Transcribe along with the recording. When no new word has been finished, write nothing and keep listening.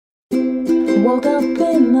Woke up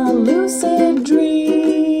in a lucid dream.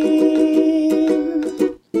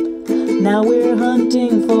 Now we're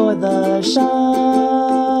hunting for the shards.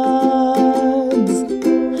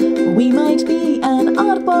 We might be an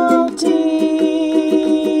oddball team,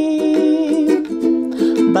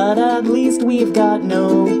 but at least we've got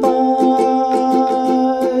no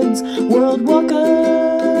bards. World Walkers.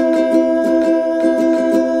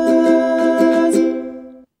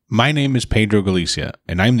 My name is Pedro Galicia,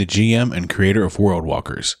 and I'm the GM and creator of World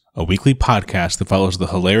Walkers, a weekly podcast that follows the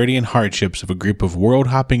hilarity and hardships of a group of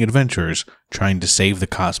world-hopping adventurers trying to save the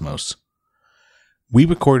cosmos. We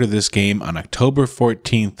recorded this game on October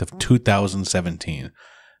 14th of 2017.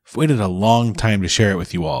 I've waited a long time to share it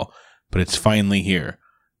with you all, but it's finally here.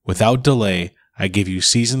 Without delay, I give you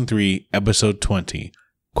Season 3, Episode 20,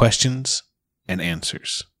 Questions and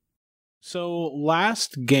Answers. So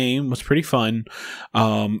last game was pretty fun.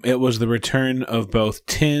 It was the return of both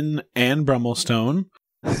Tin and Brummelstone.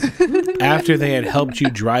 After they had helped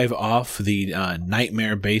you drive off the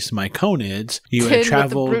nightmare base Myconids, you Tin had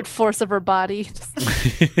traveled. with the brute force of her body.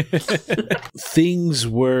 Things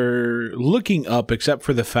were looking up, except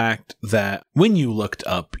for the fact that when you looked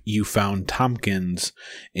up, you found Tompkins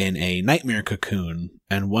in a nightmare cocoon.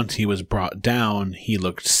 And once he was brought down, he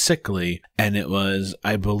looked sickly. And it was,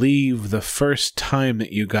 I believe, the first time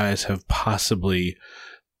that you guys have possibly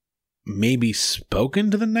maybe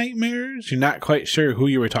spoken to the nightmares. You're not quite sure who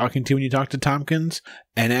you were talking to when you talked to Tompkins.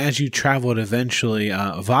 And as you traveled eventually,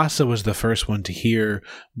 Vasa was the first one to hear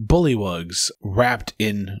bullywugs wrapped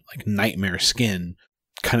in like nightmare skin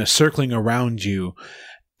kind of circling around you.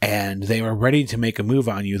 And they were ready to make a move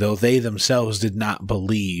on you, though they themselves did not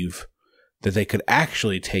believe that they could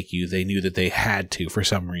actually take you. They knew that they had to for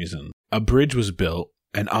some reason. A bridge was built,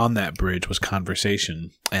 and on that bridge was conversation,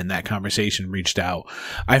 and that conversation reached out.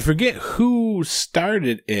 I forget who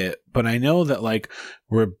started it, but I know that, like,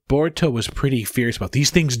 Roberto was pretty fierce about these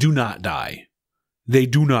things do not die. They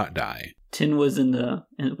do not die. Tin was in the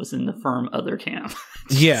firm other camp.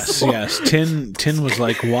 Yes. Tin was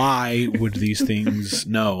like, why would these things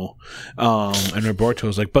no? And Roberto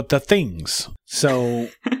was like, but the things. So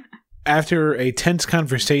after a tense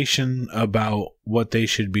conversation about what they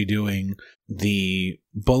should be doing, the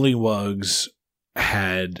bullywugs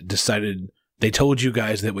had decided, they told you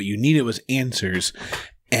guys that what you needed was answers,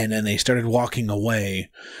 and then they started walking away,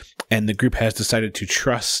 and the group has decided to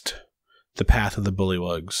trust the path of the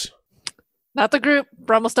bullywugs. Not the group.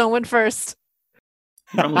 Brummelstone went first.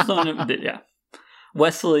 Brummelstone, yeah.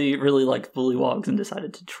 Wesley really liked bullywugs and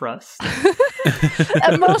decided to trust.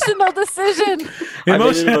 Emotional decision. I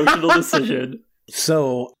made an emotional decision.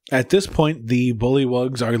 So, at this point, the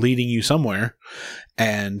bullywugs are leading you somewhere.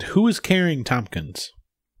 And who is carrying Tompkins?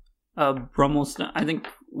 Brummelstone. I think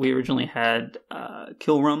we originally had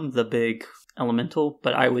Kilrum, the big elemental,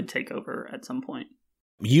 but I would take over at some point.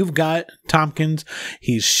 You've got Tompkins.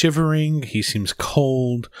 He's shivering. He seems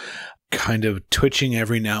cold, kind of twitching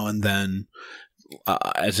every now and then,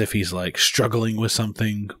 as if he's like struggling with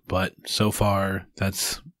something. But so far,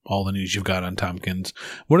 that's all the news you've got on Tompkins.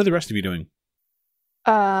 What are the rest of you doing?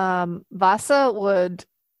 Vasa would,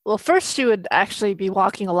 well, first she would actually be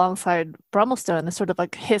walking alongside Brummelstone and sort of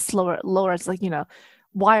like hiss lower. It's like,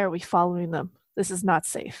 why are we following them? This is not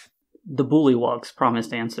safe. The bullywugs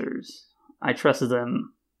promised answers. I trust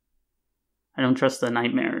them. I don't trust the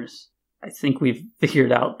nightmares. I think we've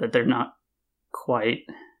figured out that they're not quite.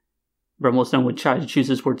 Brummelstone would try to choose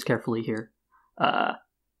his words carefully here.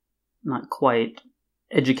 Not quite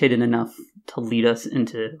educated enough to lead us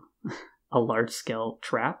into a large-scale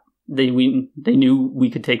trap. They knew we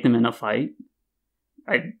could take them in a fight.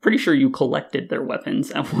 I'm pretty sure you collected their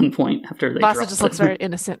weapons at one point after they dropped them. Vasa just looks very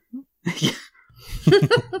innocent. Yeah.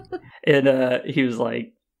 And he was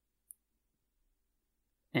like,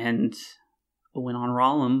 and when on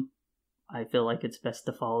Rollum, I feel like it's best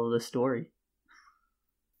to follow the story.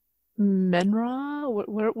 Menra?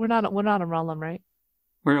 We're not on Rollum, right?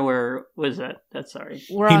 Where was that? That's sorry.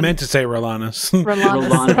 He meant to say Rolanus.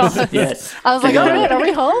 Rolanus, yes. I was like, all right, are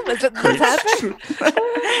we home? Is it what's happening?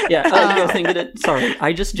 Yeah, I was thinking it. Sorry,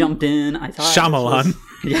 I just jumped in. I thought Shyamalan.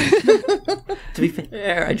 To be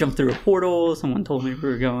fair, I jumped through a portal. Someone told me we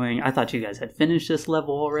were going. I thought you guys had finished this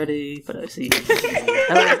level already, but I see.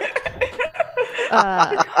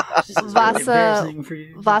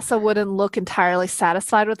 Vasa wouldn't look entirely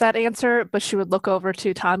satisfied with that answer, but she would look over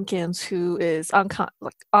to Tompkins, who is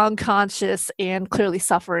unconscious and clearly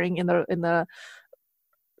suffering in the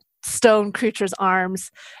stone creature's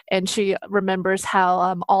arms, and she remembers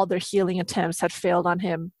how all their healing attempts had failed on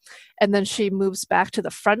him. And then she moves back to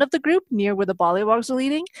the front of the group near where the bullywugs are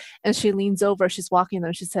leading, and she leans over, she's walking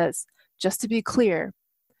them, she says, just to be clear,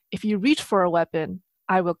 if you reach for a weapon,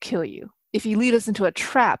 I will kill you. If you lead us into a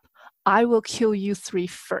trap, I will kill you three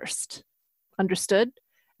first. Understood?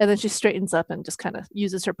 And then she straightens up and just kind of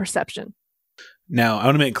uses her perception. Now, I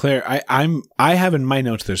want to make clear, I have in my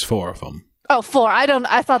notes there's 4 of them. Oh, 4.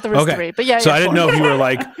 I thought there was 3, but yeah. So yeah, I didn't 4. know if you were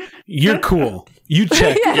like, you're cool. You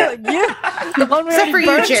check. The one where Except for you,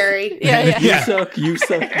 burnt. Jerry. Yeah. You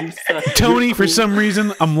suck. Tony, You're for cool. some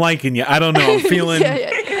reason, I'm liking you. I don't know. I'm feeling.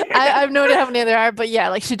 yeah. I have no idea how many there are, but yeah,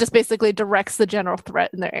 like she just basically directs the general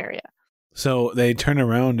threat in their area. So they turn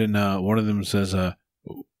around and one of them says,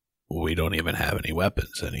 we don't even have any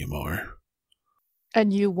weapons anymore.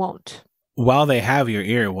 And you won't. While they have your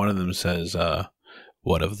ear, one of them says,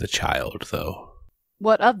 what of the child, though?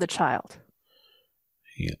 What of the child?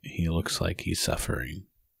 He looks like he's suffering.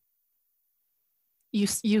 You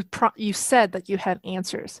said that you had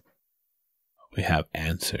answers. We have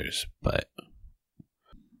answers, but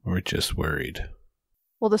we're just worried.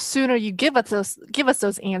 Well, the sooner you give us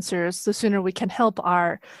those answers, the sooner we can help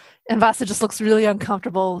our. And Vasa just looks really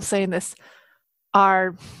uncomfortable saying this.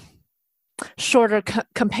 Our shorter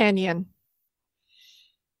companion.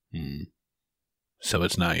 So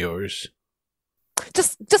it's not yours.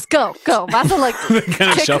 Just go. Vasa like They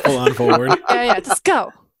kind of shuffle on forward. yeah. Just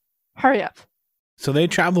go. Hurry up. So they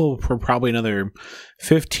travel for probably another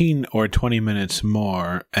 15 or 20 minutes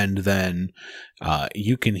more, and then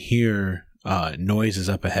you can hear noises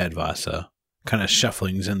up ahead, Vasa. Kind of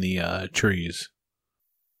shufflings in the trees.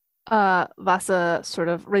 Vasa sort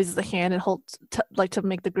of raises a hand and holds to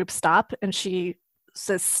make the group stop, and she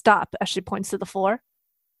says stop as she points to the floor.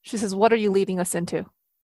 She says, what are you leading us into?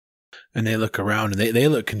 And they look around, and they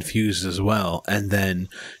look confused as well. And then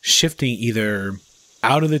shifting either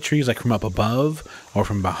out of the trees, like from up above, or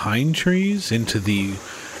from behind trees into the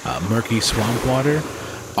murky swamp water,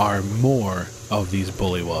 are more of these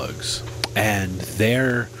bullywugs. And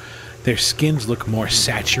their skins look more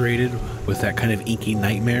saturated with that kind of inky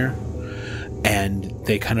nightmare. And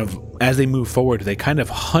they kind of, as they move forward, they kind of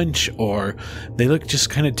hunch, or they look just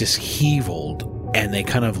kind of disheveled. And they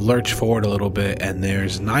kind of lurch forward a little bit, and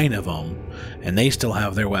there's 9 of them, and they still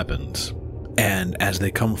have their weapons. And as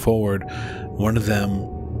they come forward, one of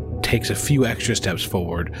them takes a few extra steps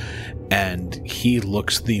forward, and he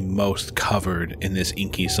looks the most covered in this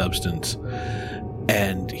inky substance.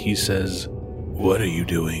 And he says, what are you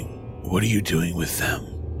doing? What are you doing with them?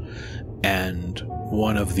 And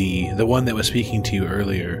one of the one that was speaking to you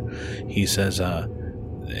earlier, he says,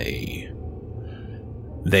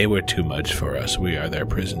 They were too much for us. We are their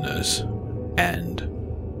prisoners. And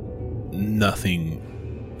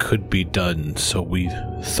nothing could be done, so we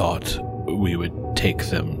thought we would take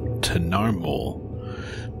them to Narmul.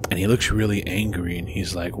 And he looks really angry, and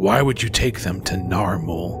he's like, why would you take them to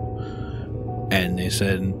Narmul? And they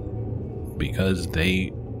said, because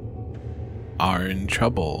they are in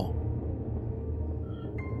trouble.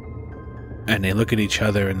 And they look at each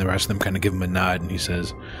other, and the rest of them kind of give him a nod, and he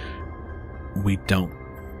says, we don't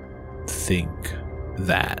think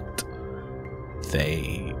that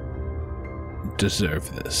they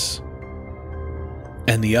deserve this.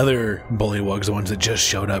 And the other bullywugs, the ones that just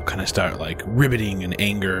showed up, kind of start like ribbiting in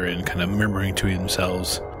anger and kind of murmuring to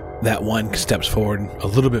themselves. That one steps forward a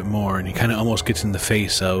little bit more, and he kind of almost gets in the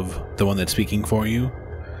face of the one that's speaking for you.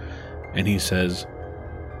 And he says,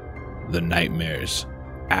 the nightmares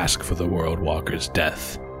ask for the World Walker's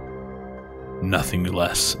death. Nothing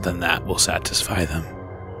less than that will satisfy them.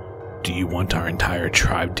 Do you want our entire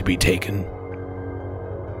tribe to be taken?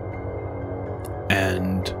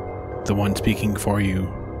 And the one speaking for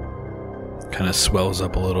you kind of swells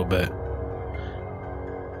up a little bit.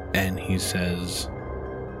 And he says,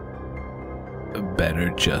 better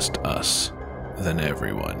just us than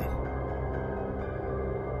everyone.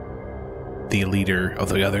 The leader of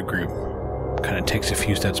the other group kind of takes a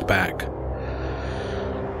few steps back.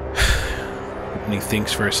 And he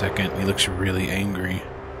thinks for a second. He looks really angry.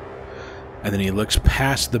 And then he looks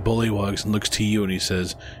past the bullywugs and looks to you, and he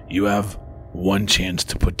says, you have one chance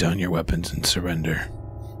to put down your weapons and surrender,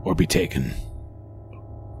 or be taken.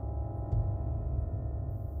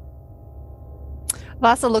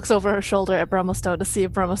 Vasa looks over her shoulder at Brummelstone to see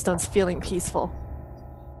if Brummelstone's feeling peaceful.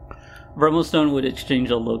 Brummelstone would exchange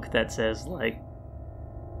a look that says, like,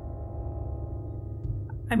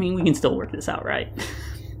 I mean, we can still work this out, right?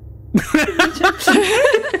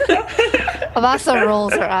 Vasa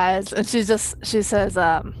rolls her eyes, and she says,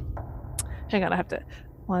 hang on, I have to,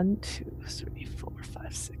 1, 2, 3, 4,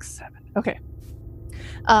 5, 6, 7. Okay.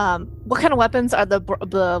 What kind of weapons are the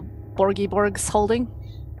Borgiborgs holding?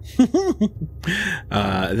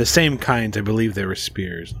 The same kinds. I believe they were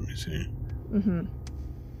spears. Let me see. Mm-hmm.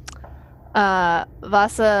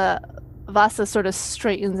 Vasa sort of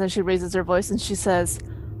straightens and she raises her voice and she says,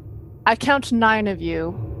 I count 9 of you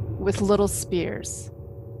with little spears,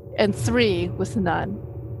 and 3 with none.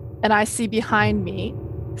 And I see behind me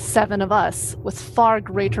 7 of us with far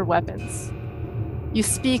greater weapons. You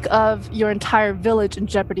speak of your entire village in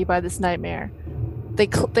jeopardy by this nightmare.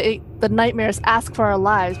 The nightmares ask for our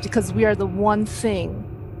lives because we are the one thing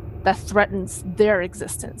that threatens their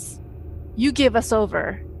existence. You give us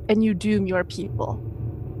over, and you doom your people.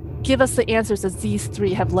 Give us the answers as these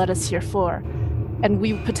 3 have led us here for, and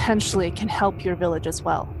we potentially can help your village as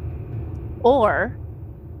well. Or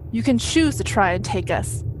you can choose to try and take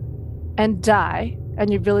us and die,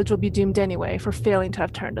 and your village will be doomed anyway for failing to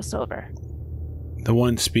have turned us over. The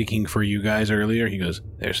one speaking for you guys earlier, he goes,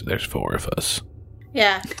 there's 4 of us.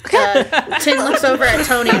 Yeah. Tin looks over at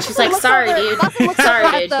Tony and she's like, sorry, dude.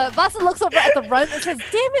 Vasa looks over at the run and says,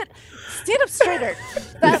 damn it, stand up straighter.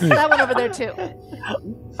 That one over there too.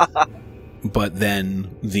 But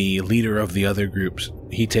then the leader of the other groups,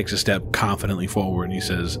 he takes a step confidently forward and he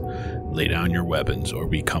says, lay down your weapons or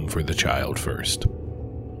we come for the child first.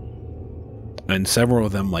 And several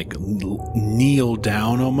of them kneel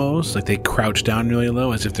down almost, like they crouch down really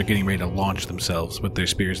low as if they're getting ready to launch themselves with their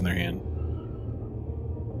spears in their hand.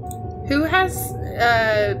 Who has,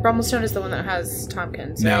 Brummelstone is the one that has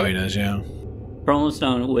Tompkins, right? Now he does, yeah.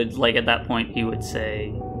 Brummelstone would, at that point, he would say,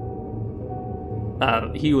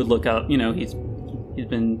 he would look up, he's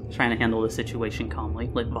been trying to handle the situation calmly.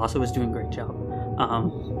 Vasa was doing a great job.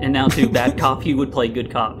 And now to bad cop, he would play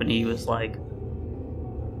good cop, and he was like,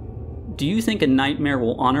 do you think a nightmare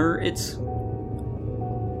will honor its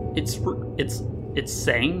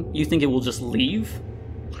saying? You think it will just leave?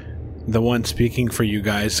 The one speaking for you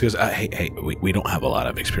guys goes, hey, we don't have a lot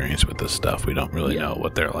of experience with this stuff. We don't really know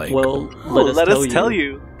what they're like. Well, let us tell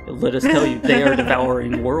you. Let us tell you. They are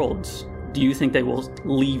devouring worlds. Do you think they will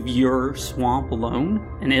leave your swamp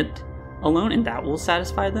alone and it alone and that will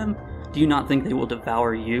satisfy them? Do you not think they will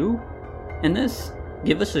devour you in this?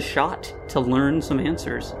 Give us a shot to learn some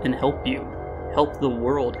answers and help you. Help the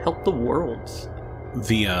world. Help the worlds.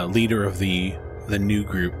 The leader of the new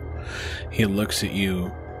group, he looks at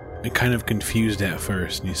you kind of confused at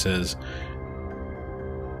first, and he says,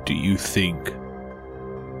 do you think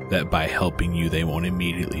that by helping you they won't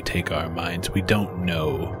immediately take our minds? We don't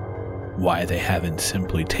know why they haven't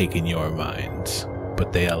simply taken your minds,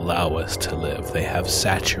 but they allow us to live. They have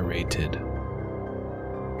saturated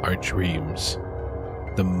our dreams.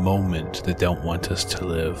 The moment they don't want us to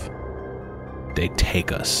live, they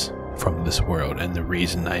take us from this world, and the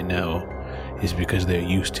reason I know is because there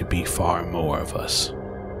used to be far more of us.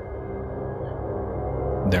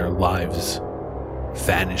 Their lives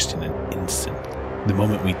vanished in an instant, the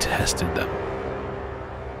moment we tested them.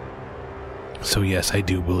 So yes, I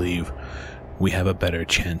do believe we have a better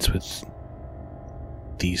chance with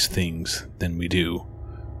these things than we do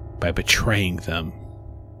by betraying them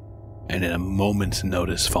and in a moment's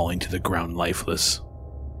notice falling to the ground lifeless.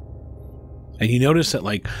 And you notice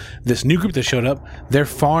that, this new group that showed up, they're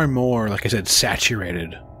far more, like I said,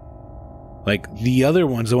 saturated. The other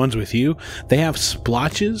ones, the ones with you, they have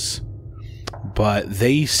splotches, but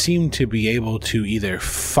they seem to be able to either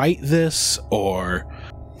fight this or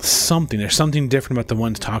something. There's something different about the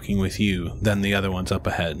ones talking with you than the other ones up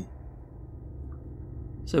ahead.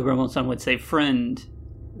 So Brummelstone would say, friend,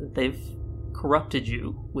 they've corrupted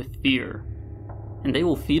you with fear, and they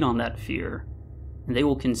will feed on that fear, and they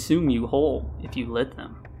will consume you whole if you let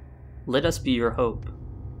them. Let us be your hope.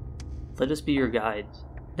 Let us be your guides.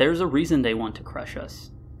 There's a reason they want to crush us.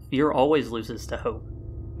 Fear always loses to hope.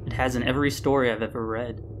 It has in every story I've ever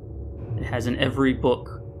read. It has in every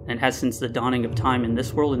book, and has since the dawning of time in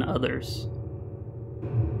this world and others.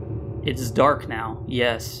 It's dark now,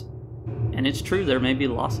 yes. And it's true there may be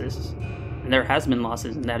losses. And there has been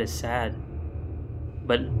losses, and that is sad.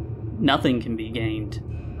 But nothing can be gained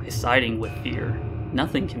by siding with fear.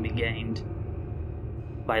 Nothing can be gained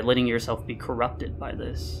by letting yourself be corrupted by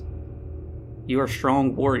this. You are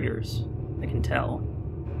strong warriors, I can tell.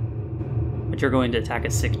 But you're going to attack a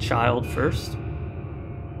sick child first?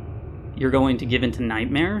 You're going to give in to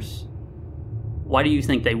nightmares? Why do you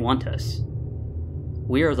think they want us?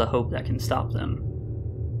 We are the hope that can stop them.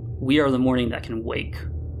 We are the morning that can wake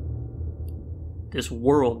this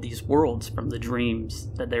world, these worlds from the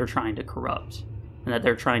dreams that they're trying to corrupt and that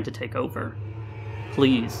they're trying to take over.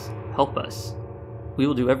 Please, help us. We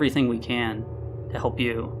will do everything we can to help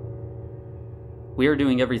you. We are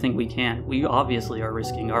doing everything we can. We obviously are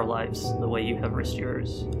risking our lives the way you have risked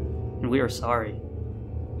yours. And we are sorry.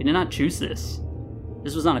 We did not choose this.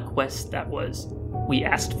 This was not a quest that we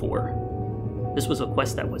asked for. This was a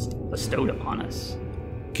quest that was bestowed upon us.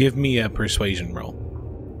 Give me a persuasion roll.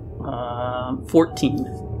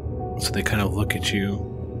 14. So they kind of look at you,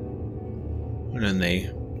 and then they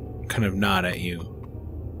kind of nod at you.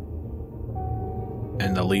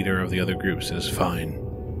 And the leader of the other group says,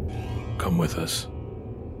 "Fine, come with us."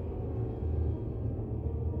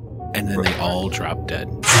 And then they all drop dead.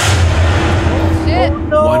 Shit.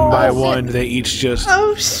 One by one, they each just,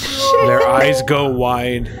 Oh, shit. their eyes go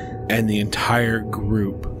wide, and the entire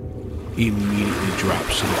group immediately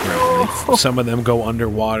drops to the ground. Some of them go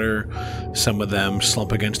underwater, some of them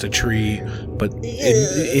slump against a tree, but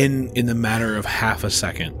in the matter of half a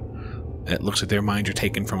second, it looks like their minds are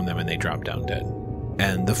taken from them and they drop down dead.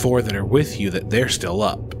 And the 4 that are with you, that they're still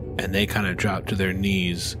up, and they kind of drop to their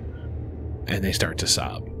knees, and they start to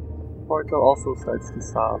sob. Porto also starts to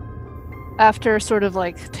sob. After sort of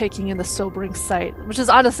like taking in the sobering sight, which is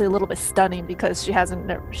honestly a little bit stunning because she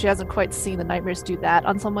hasn't quite seen the nightmares do that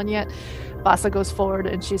on someone yet. Vasa goes forward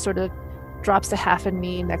and she sort of drops to half a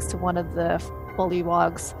knee next to one of the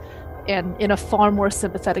bullywogs, and in a far more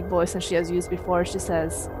sympathetic voice than she has used before, she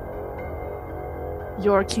says,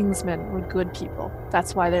 "Your kingsmen were good people.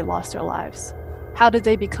 That's why they lost their lives. How did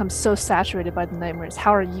they become so saturated by the nightmares?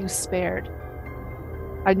 How are you spared?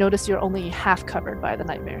 I notice you're only half covered by the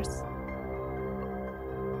nightmares."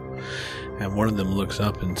 And one of them looks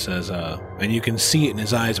up and says, and you can see it in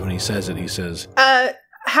his eyes when he says it, he says, How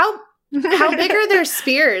big are their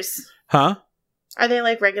spears? "Huh? Are they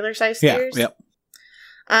like regular size Yeah, spears? yep.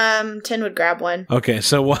 Tin would grab one. Okay,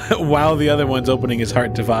 so while the other one's opening his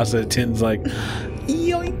heart to Vasa, Tin's like,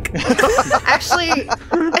 yoink. Actually,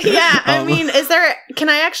 yeah, I mean, can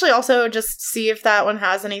I actually also just see if that one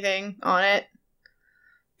has anything on it?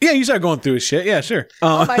 Yeah, you start going through his shit. Yeah, sure.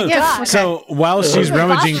 Oh my god. So while she's Oh,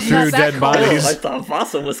 rummaging Vasa's through not that dead cold. bodies, I thought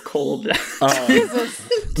Vasa was cold. Jesus.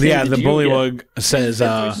 yeah, Did the you bullywug says,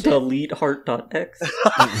 Delete heart.x.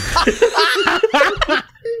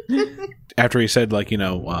 after he said, like,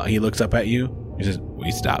 he looks up at you, he says,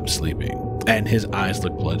 "We stopped sleeping." And his eyes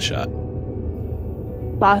look bloodshot.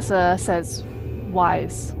 Vasa says,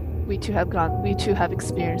 "Wise. We too have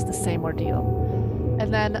experienced the same ordeal."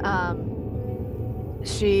 And then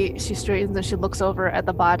she straightens and she looks over at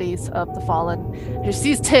the bodies of the fallen. She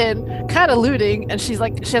sees Tin kind of looting, and she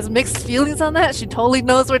has mixed feelings on that. She totally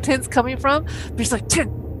knows where Tin's coming from, but she's like,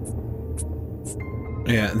 "Tin."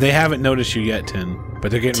 Yeah, they haven't noticed you yet, Tin, but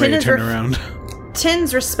they're getting Tin ready is to turn around.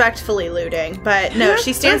 Tin's respectfully looting, but no,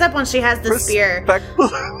 she stands up when she has the spear.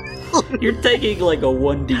 You're taking like a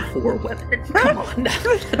 1d4 weapon. Come on,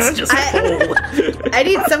 that's just cool. I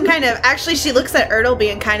need some kind of. Actually, she looks at Ertleby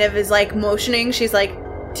and kind of is like motioning. She's like,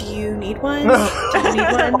 "Do you need one? Do you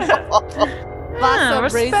need one?" Vasa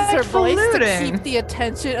raises her respectful voice to looting. keep the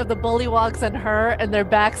attention of the bullywogs and her and their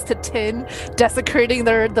backs to Tin, desecrating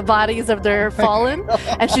the bodies of their fallen.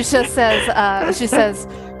 And she just says,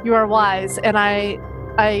 "You are wise, and I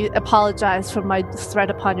apologize for my threat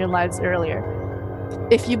upon your lives earlier.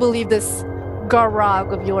 If you believe this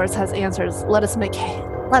Garog of yours has answers, let us make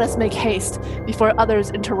haste before others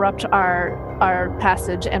interrupt our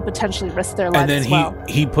passage and potentially risk their lives And then as well."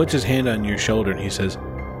 he puts his hand on your shoulder and he says,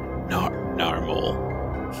 Narmal,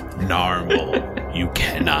 you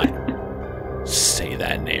cannot say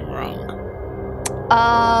that name wrong.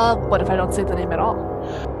 What if I don't say the name at all?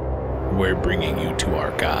 We're bringing you to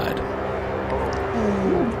our god."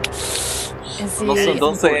 Is he? Also,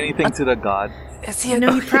 don't say anything to the god. Is he?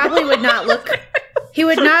 No, he probably would not look. He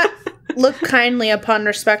would not look kindly upon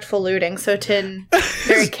respectful looting. So Tin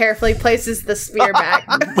very carefully places the spear back.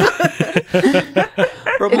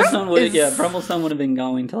 Brumblestone would have been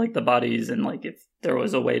going to like the bodies, and like if there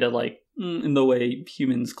was a way to like in the way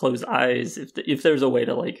humans close eyes, if there's a way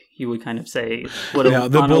to like, he would kind of say what Yeah,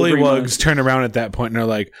 the bullywugs turn around at that point and they're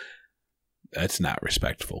like, "That's not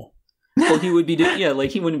respectful." Well, he would be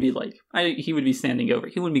he wouldn't be like he would be standing over.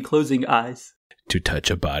 He wouldn't be closing eyes. To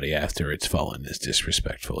touch a body after it's fallen is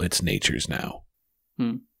disrespectful. It's nature's now.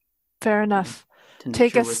 Fair enough. To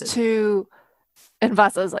Take nature us with it. to. And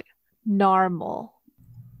Vasa is like, Narmal.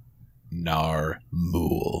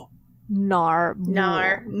 Narmool.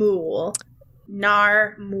 Narmool.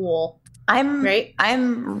 Narmool. Right?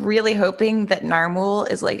 I'm really hoping that Narmool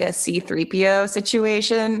is like a C-3PO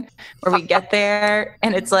situation where we get there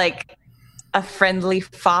and it's like a friendly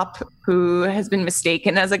fop who has been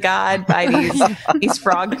mistaken as a god by these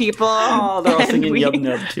frog people. Oh, they're all And singing we- Yub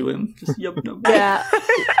Nub to him. Just Yub Nub. Yeah.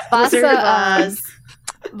 Wizard of Vasa, Oz.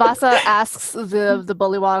 Vasa asks the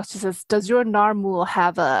bullywog, she says, "Does your Narmool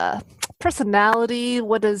have a personality?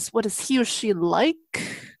 What is he or she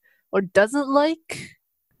like? Or doesn't like?"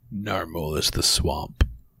 Narmool is the swamp.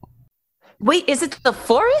 Wait, is it the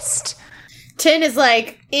forest? Tin is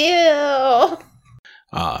like, ew.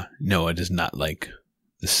 No, it is not like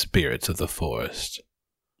the spirits of the forest.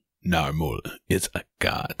 Narmul is a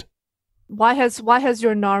god. Why has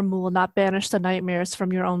your Narmul not banished the nightmares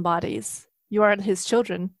from your own bodies? You aren't his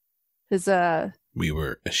children. We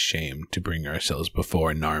were ashamed to bring ourselves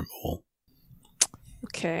before Narmul.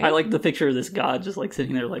 Okay. I like the picture of this god just like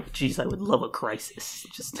sitting there like, geez, I would love a crisis.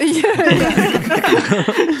 Just, Yeah.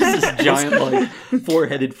 just this giant like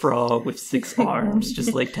four-headed frog with 6 arms,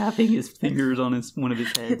 just like tapping his fingers on one of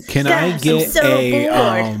his heads. Can I get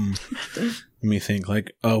let me think,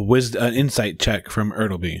 like an insight check from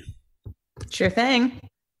Ertleby? Sure thing.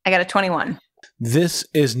 I got a 21. This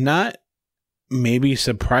is not maybe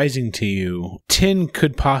surprising to you. Tin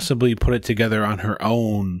could possibly put it together on her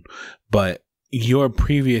own, but your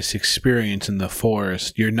previous experience in the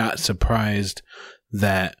forest, you're not surprised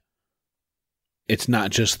that it's not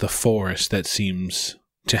just the forest that seems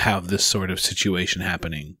to have this sort of situation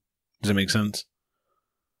happening. Does that make sense?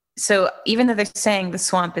 So even though they're saying the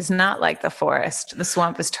swamp is not like the forest, the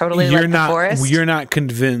swamp is totally like the forest? You're not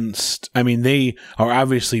convinced. I mean, they are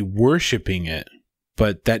obviously worshiping it,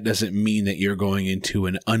 but that doesn't mean that you're going into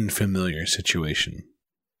an unfamiliar situation.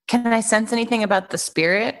 Can I sense anything about the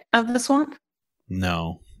spirit of the swamp?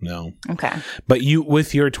 No. Okay. But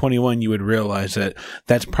with your 21, you would realize that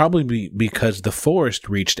that's probably because the forest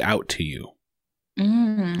reached out to you.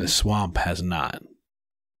 The swamp has not.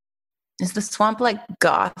 Is the swamp like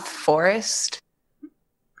goth forest?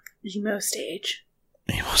 Emo stage.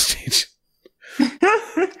 Emo stage.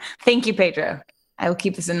 Thank you, Pedro. I will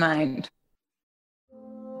keep this in mind.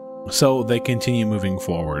 So they continue moving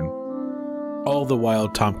forward. All the while,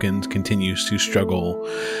 Tompkins continues to struggle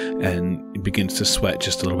and begins to sweat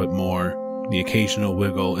just a little bit more. The occasional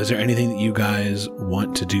wiggle. Is there anything that you guys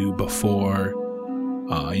want to do before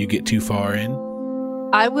you get too far in?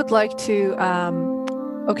 I would like to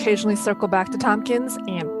occasionally circle back to Tompkins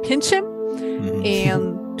and pinch him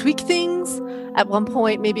and tweak things. At one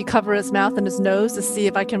point, maybe cover his mouth and his nose to see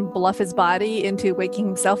if I can bluff his body into waking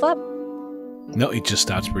himself up. No, he just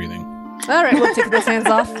stops breathing. All right, we'll take those hands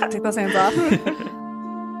off. Take those hands off.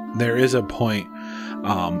 There is a point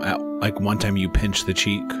at like one time you pinch the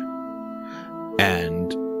cheek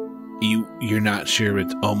and you're not sure.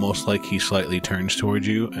 It's almost like he slightly turns towards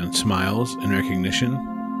you and smiles in recognition,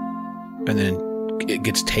 and then it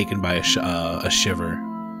gets taken by a shiver,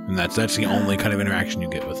 and that's the only kind of interaction you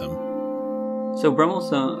get with him. So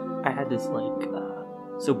Brummelstone, I had this like,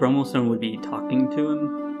 so Brummelstone would be talking to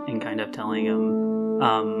him and kind of telling him,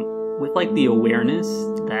 with like the awareness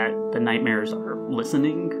that the nightmares are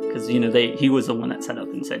listening, because he was the one that set up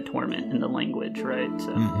and said torment in the language, right?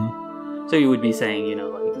 So, so he would be saying,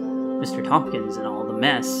 like, Mr. Tompkins and all the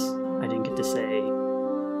mess, I didn't get to say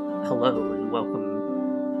hello and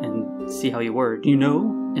welcome and see how you were. Do you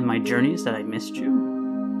know in my journeys that I missed you?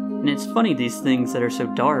 And it's funny, these things that are so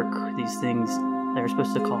dark, these things that are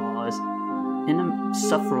supposed to cause an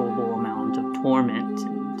insufferable amount of torment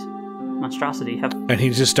and monstrosity and he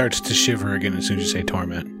just starts to shiver again as soon as you say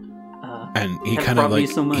torment. And he kind of like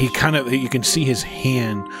so you can see his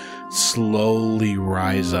hand slowly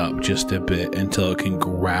rise up just a bit until it can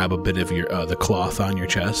grab a bit of your the cloth on your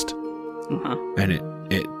chest, and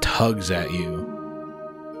it tugs at you,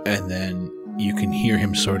 and then you can hear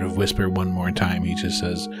him sort of whisper one more time. He just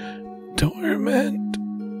says, "Torment,"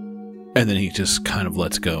 and then he just kind of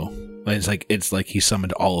lets go. It's like he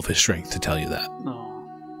summoned all of his strength to tell you that. Oh.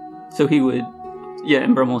 So he would,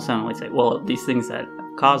 and Brummelstone would say, well, these things that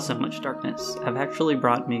cause so much darkness have actually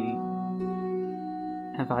brought me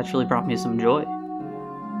some joy.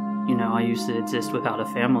 I used to exist without a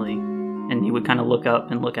family, and he would kind of look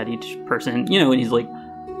up and look at each person, and he's like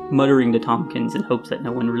muttering to Tompkins in hopes that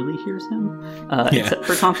no one really hears him, except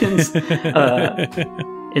for Tompkins,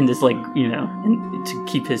 in this like, and to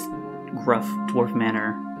keep his gruff dwarf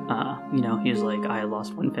manner, he was like, I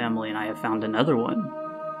lost one family and I have found another one.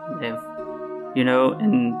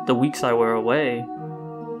 In the weeks I were away,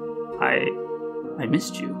 I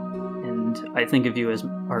missed you, and I think of you as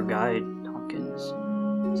our guide, Tompkins.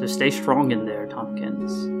 So stay strong in there,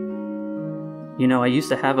 Tompkins. I used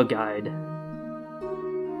to have a guide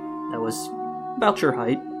that was about your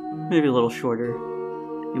height, maybe a little shorter.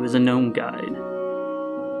 He was a gnome guide,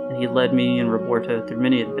 and he led me and Roberto through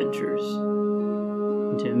many adventures,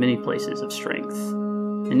 into many places of strength,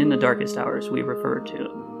 and in the darkest hours we referred to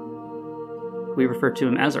him. We referred to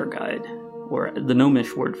him as our guide, or the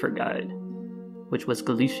gnomish word for guide, which was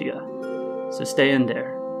Galicia. So stay in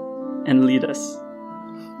there and lead us.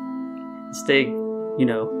 Stay,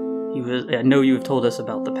 I know you have told us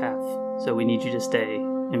about the path, so we need you to stay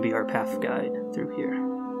and be our path guide through here.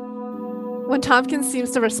 When Tompkins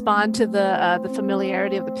seems to respond to the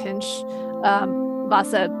familiarity of the pinch,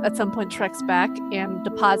 Vasa at some point treks back and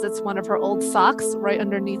deposits one of her old socks right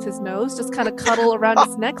underneath his nose, just kind of cuddle around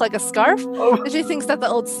his neck like a scarf. And she thinks that the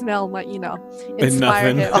old smell might,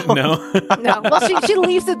 inspire him. No. No. Well, she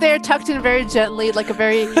leaves it there tucked in very gently, like a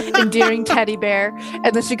very endearing teddy bear.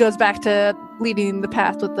 And then she goes back to leading the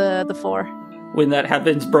path with the four. When that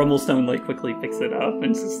happens, Brummelstone quickly picks it up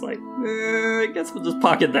and it's just like, I guess we'll just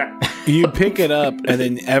pocket that. You pick it up, and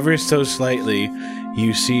then ever so slightly,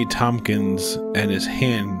 you see Tompkins, and his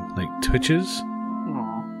hand twitches,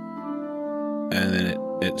 Aww. and then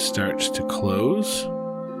it starts to close,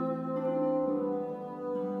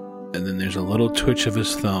 and then there's a little twitch of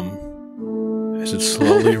his thumb as it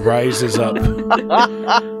slowly rises up,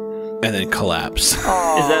 and then collapse. Is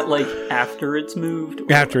that after it's moved?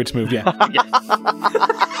 Or? After it's moved, yeah.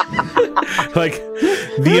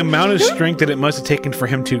 The amount of strength that it must have taken for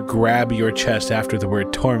him to grab your chest after the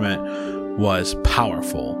word torment was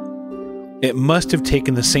powerful. It must have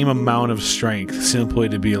taken the same amount of strength simply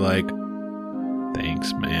to be like,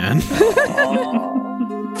 thanks, man.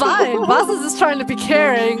 Fine. Vasa's just trying to be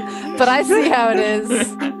caring, but I see how it is.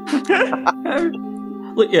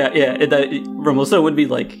 Yeah. Brummelstone would be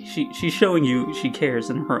like, she's showing you she cares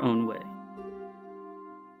in her own way.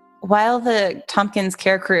 While the Tompkins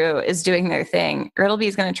care crew is doing their thing, Riddleby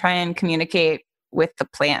is going to try and communicate with the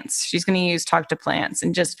plants. She's going to use talk to plants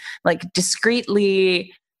and just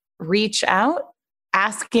discreetly reach out,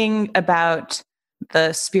 asking about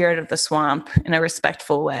the spirit of the swamp in a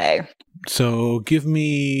respectful way. So give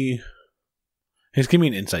me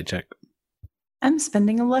an insight check. I'm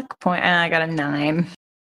spending a luck point. I got a 9.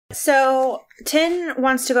 So Tin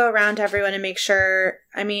wants to go around to everyone and make sure,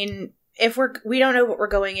 if we don't know what we're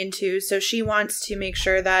going into, so she wants to make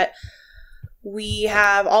sure that we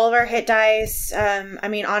have all of our hit dice.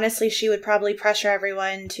 Honestly, she would probably pressure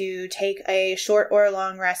everyone to take a short or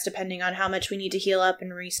long rest depending on how much we need to heal up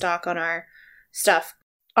and restock on our stuff.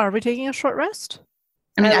 Are we taking a short rest?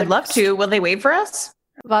 I'd love to. Will they wait for us?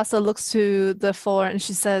 Vasa looks to the four and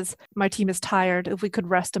she says, "My team is tired. If we could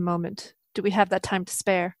rest a moment. Do we have that time to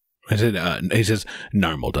spare?" He says,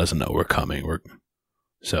 Narmal doesn't know we're coming.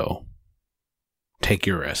 So take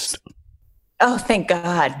your rest. Oh, thank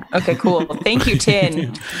God. Okay, cool. Thank you,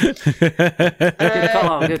 Tin.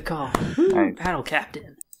 Good call. Right. Battle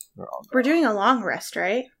captain. We're doing a long rest,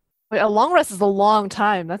 right? Wait, a long rest is a long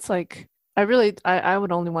time. That's I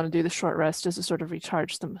would only want to do the short rest just to sort of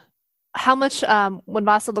recharge them. How much, when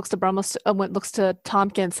Vasa looks to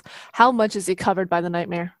Tompkins, how much is he covered by the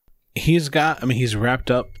nightmare? He's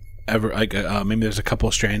wrapped up maybe there's a couple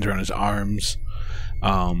of strands around his arms.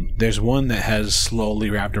 There's one that has slowly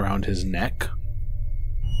wrapped around his neck,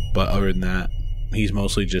 but other than that, he's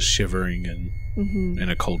mostly just shivering and in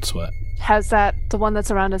a cold sweat. Has the one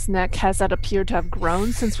that's around his neck, has that appeared to have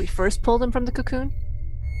grown since we first pulled him from the cocoon?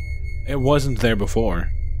 It wasn't there before.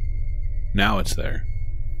 Now it's there.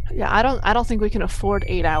 Yeah, I don't think we can afford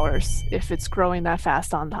 8 hours if it's growing that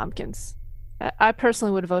fast on Tompkins. I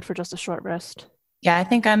personally would vote for just a short rest. Yeah, I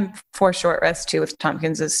think I'm for short rest too with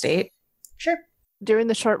Tompkins' state. Sure. During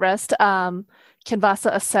the short rest, can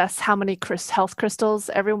Vasa assess how many health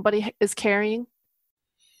crystals everybody is carrying?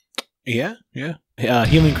 Yeah.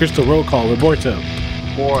 Healing crystal roll call. Roberto.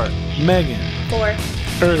 4. Megan. 4.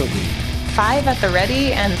 Riddleby. 5 at the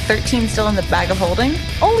ready and 13 still in the bag of holding.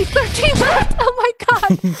 Only 13 left! Oh my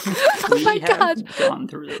god! Oh my god! Gone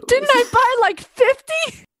through those. Didn't I buy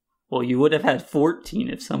 50? Well, you would have had 14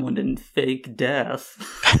 if someone didn't fake death.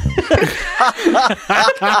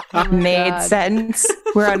 Made sense.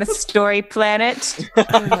 We're on a story planet.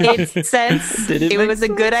 Made sense. Did it It make was a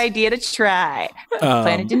good idea to try.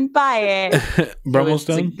 Planet didn't buy it. It was a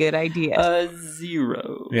Brummelstone? good idea.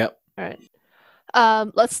 0. Yep. All right.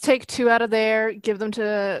 Let's take 2 out of there, give them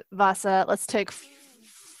to Vasa. Let's take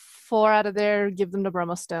 4 out of there, give them to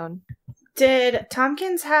Brummelstone. Did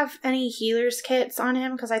Tompkins have any healer's kits on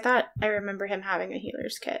him? Because I thought I remember him having a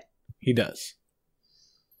healer's kit. He does.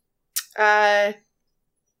 As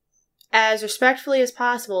respectfully as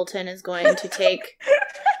possible, Tin is going to take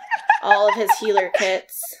all of his healer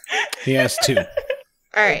kits. He has 2.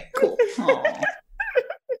 Alright, cool. Aw.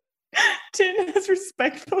 Tin as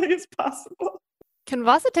respectfully as possible. Can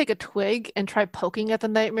Vasa take a twig and try poking at the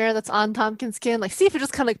nightmare that's on Tompkins' skin? See if it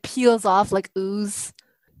just kind of peels off like ooze.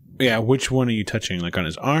 Yeah, which one are you touching? On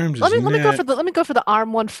his arms? Let his me neck? go for the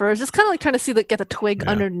arm one first. Just kind of trying to see get the twig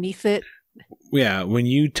underneath it. Yeah, when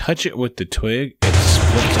you touch it with the twig, it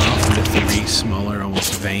splits off into 3 smaller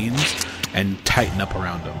almost veins and tighten up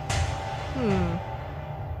around them.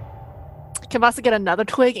 Can Vasa get another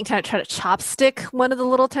twig and kind of try to chopstick one of the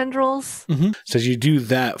little tendrils? So as you do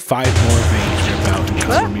that, 5 more veins rip out and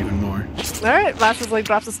cover him even more. All right, Vasa's like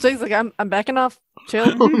drops his twigs, like I'm backing off.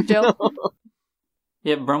 Chill, chill.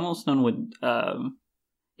 Yeah, Brummelstone would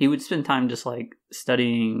he would spend time just like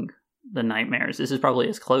studying the nightmares. This is probably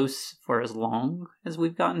as close for as long as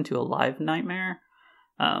we've gotten to a live nightmare.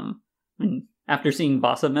 And after seeing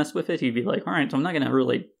Vasa mess with it, he'd be like, all right, so I'm not going to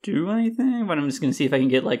really do anything, but I'm just going to see if I can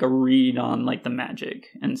get like a read on like the magic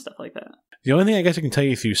and stuff like that. The only thing I guess I can tell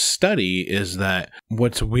you through study is that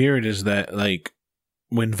what's weird is that like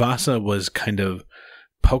when Vasa was kind of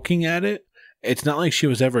poking at it, it's not like she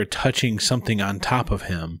was ever touching something on top of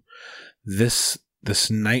him. This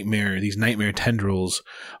nightmare, these nightmare tendrils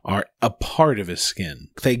are a part of his skin.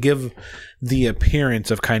 They give the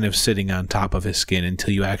appearance of kind of sitting on top of his skin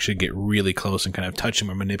until you actually get really close and kind of touch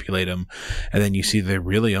him or manipulate him. And then you see they're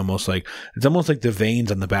really almost like, it's almost like the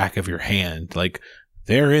veins on the back of your hand. Like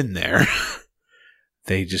they're in there.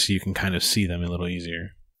 They just, you can kind of see them a little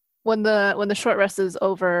easier. When the short rest is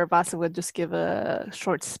over, Vasa would just give a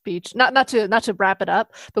short speech. Not to wrap it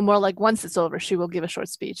up, but more like once it's over, she will give a short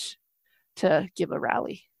speech to give a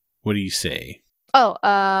rally. What do you say?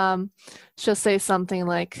 She'll say something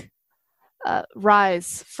like,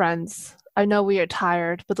 rise, friends. I know we are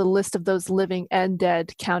tired, but the list of those living and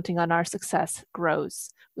dead counting on our success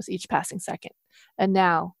grows with each passing second. And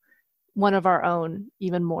now, one of our own,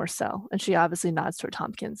 even more so. And she obviously nods toward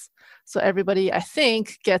Tompkins. So everybody, I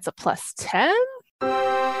think, gets a +10.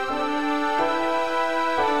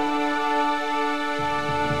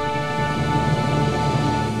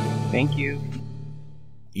 Thank you.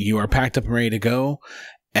 You are packed up and ready to go,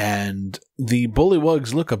 and the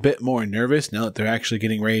bullywugs look a bit more nervous now that they're actually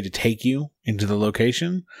getting ready to take you into the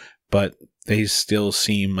location, but they still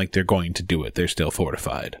seem like they're going to do it. They're still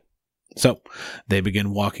fortified. So they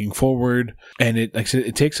begin walking forward, and like I said,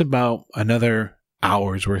 it takes about another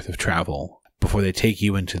hour's worth of travel before they take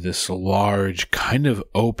you into this large kind of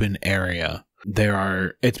open area.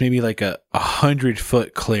 It's maybe like a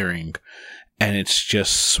 100-foot clearing, and it's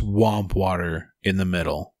just swamp water in the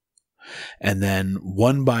middle. And then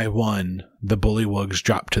one by one, the bullywugs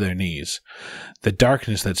drop to their knees. The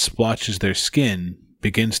darkness that splotches their skin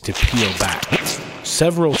begins to peel back.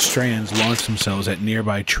 Several strands launch themselves at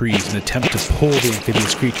nearby trees and attempt to pull the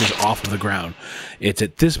amphibious creatures off of the ground. It's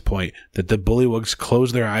at this point that the bullywugs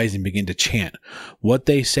close their eyes and begin to chant. What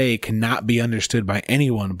they say cannot be understood by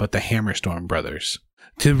anyone but the Hammerstorm brothers.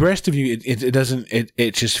 To the rest of you,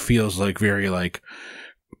 it just feels like very like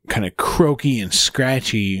kind of croaky and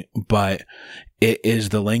scratchy, but it is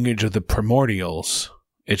the language of the primordials.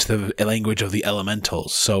 It's the language of the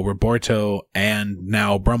elementals. So Roberto and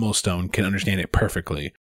now Brummelstone can understand it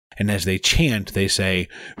perfectly. And as they chant, they say,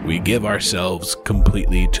 "We give ourselves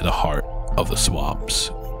completely to the heart of the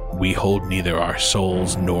swamps. We hold neither our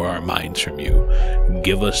souls nor our minds from you.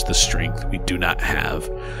 Give us the strength we do not have.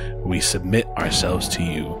 We submit ourselves to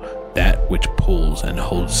you, that which pulls and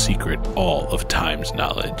holds secret all of time's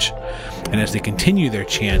knowledge." And as they continue their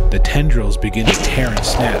chant, the tendrils begin to tear and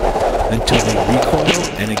snap until they recoil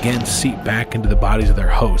and again seep back into the bodies of their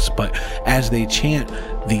hosts. But as they chant,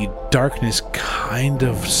 the darkness kind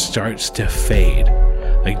of starts to fade.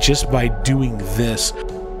 Like just by doing this,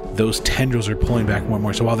 those tendrils are pulling back more and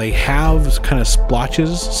more. So while they have kind of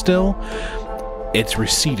splotches still, it's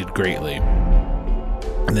receded greatly.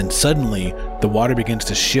 And then suddenly, the water begins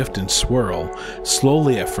to shift and swirl,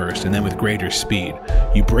 slowly at first and then with greater speed.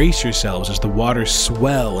 You brace yourselves as the waters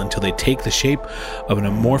swell until they take the shape of an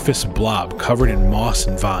amorphous blob covered in moss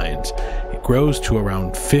and vines. It grows to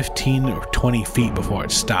around 15 or 20 feet before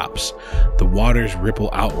it stops. The waters ripple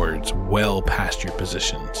outwards well past your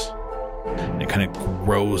positions. And it kind of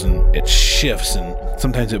grows and it shifts and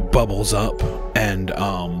sometimes it bubbles up. And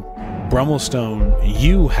Brummelstone,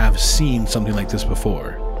 you have seen something like this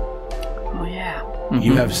before. Oh, yeah.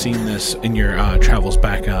 You have seen this in your travels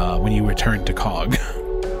back when you returned to Cog.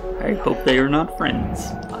 I hope they are not friends.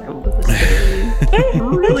 I hope that they're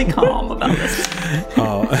really calm about this.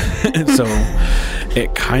 So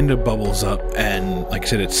it kind of bubbles up and, like I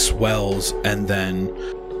said, it swells, and then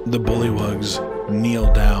the bullywugs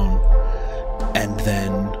kneel down, and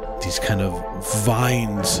then these kind of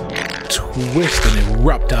vines twist and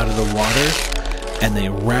erupt out of the water, and they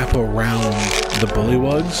wrap around the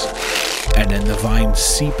bullywugs, and then the vines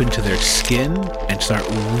seep into their skin and start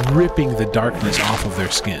ripping the darkness off of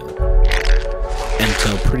their skin.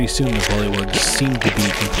 Until pretty soon the bullywugs seem to be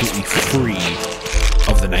completely free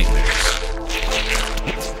of the nightmares.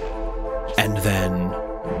 And then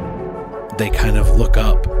they kind of look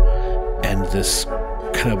up, and this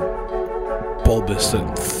kind of bulbous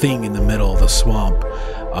thing in the middle of the swamp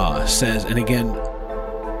says, and again,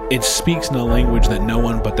 it speaks in a language that no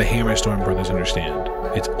one but the Hammerstorm brothers understand.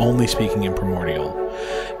 It's only speaking in Primordial.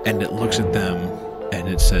 And it looks at them and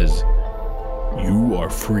it says, "You are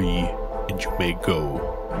free and you may go.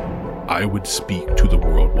 I would speak to the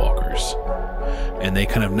World Walkers." And they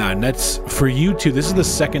kind of nod. And that's, for you two, this is the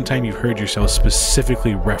second time you've heard yourself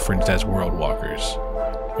specifically referenced as World Walkers,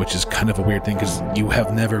 which is kind of a weird thing because you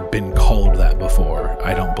have never been called that before,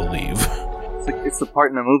 I don't believe. It's the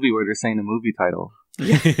part in the movie where they're saying the movie title.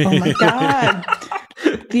 Oh my god.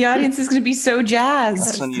 The audience is going to be so jazzed.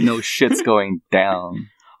 That's when you know shit's going down.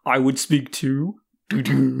 I would speak to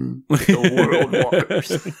the World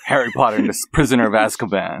Walkers. Harry Potter and the Prisoner of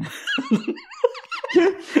Azkaban.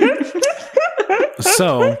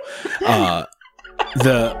 So,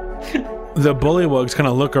 the bullywugs kind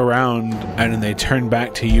of look around and then they turn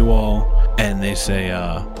back to you all and they say,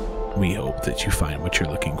 "We hope that you find what you're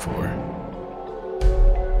looking for.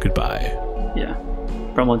 Goodbye." Yeah.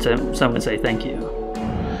 Someone would say thank you.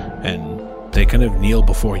 And they kind of kneel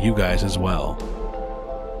before you guys as well.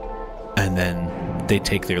 And then they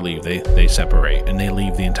take their leave. They separate and they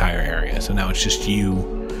leave the entire area. So now it's just you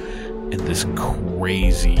and this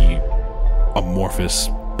crazy amorphous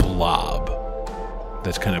blob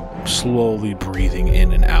that's kind of slowly breathing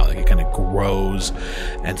in and out. Like it kind of grows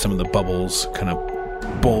and some of the bubbles kind of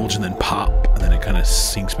bulge and then pop and then it kind of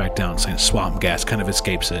sinks back down. So swamp gas kind of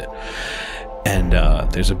escapes it. And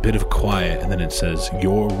there's a bit of quiet and then it says,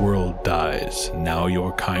 "Your world dies. Now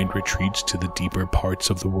your kind retreats to the deeper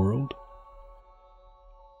parts of the world."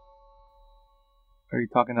 Are you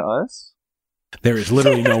talking to us? There is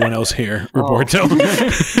literally no one else here, Roberto.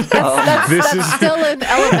 That's still an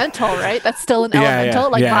elemental, right? That's still an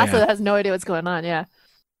elemental. Vasa has no idea what's going on. Yeah.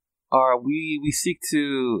 We seek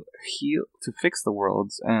to heal, to fix the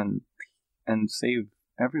worlds and save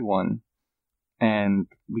everyone, and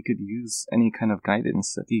we could use any kind of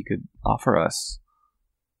guidance that he could offer us.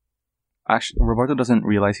 Actually, Roberto doesn't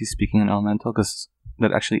realize he's speaking in elemental because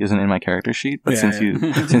that actually isn't in my character sheet. But since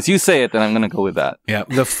you say it, then I'm going to go with that. Yeah,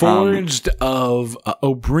 the Forged of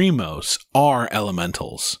Obrimos are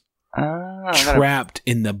elementals. Trapped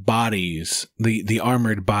in the bodies, the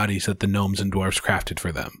armored bodies that the gnomes and dwarves crafted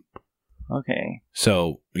for them. Okay.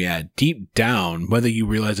 So, yeah, deep down, whether you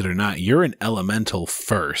realize it or not, you're an elemental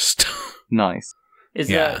first. Nice. Is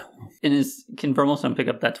that in his? Can Vermilstone pick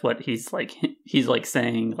up? That's what he's like. He's like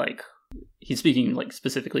saying like he's speaking like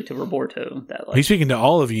specifically to Roberto. That like, he's speaking to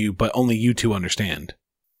all of you, but only you two understand.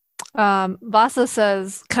 Vasa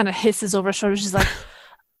says, kind of hisses over her shoulder. She's like,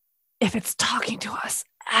 "If it's talking to us,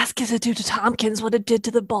 ask it to do to Tompkins what it did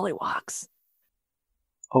to the Bullywugs."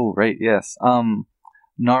 Oh right, yes.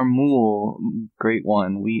 Narmul, Great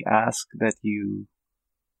One, we ask that you...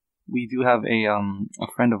 We do have a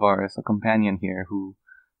friend of ours, a companion here, who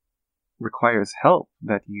requires help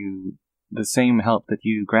the same help that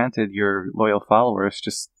you granted your loyal followers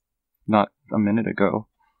just not a minute ago.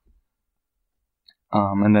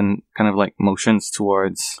 And then kind of like motions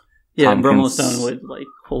towards... Yeah, Vermilstone would like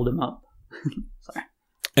hold him up. Sorry.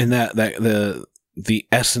 And the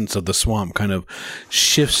essence of the swamp kind of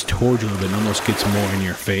shifts towards you a little bit and almost gets more in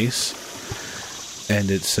your face.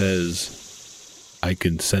 And it says, "I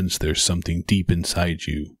can sense there's something deep inside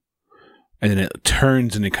you." And then it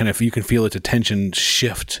turns and it kind of, you can feel its attention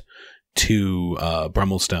shift to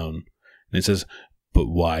Brummelstone. And it says, "But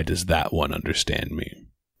why does that one understand me?"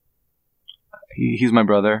 He's my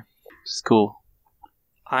brother. It's cool.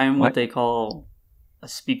 I'm what they call a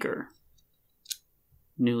speaker.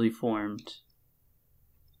 Newly formed.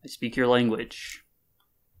 I speak your language.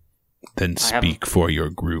 Then speak for your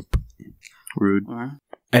group. Rude.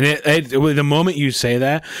 And the moment you say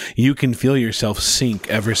that, you can feel yourself sink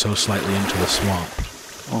ever so slightly into the swamp.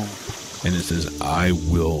 Oh. And it says, "I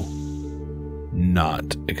will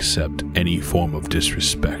not accept any form of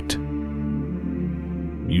disrespect.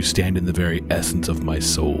 You stand in the very essence of my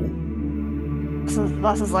soul." So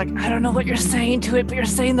Vasa's like, "I don't know what you're saying to it, but you're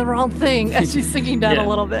saying the wrong thing," as she's sinking down a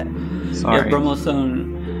little bit. Sorry. Yeah,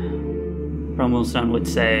 Brummelstone would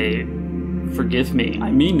say, "Forgive me.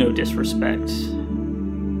 I mean no disrespect.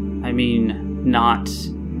 I mean not.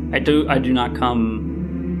 I do not come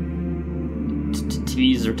to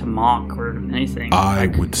tease or to mock or anything." I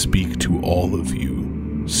would speak to all of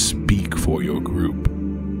you. Speak for your group.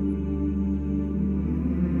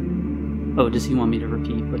 Oh, does he want me to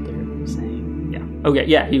repeat what they're saying? Yeah. Okay.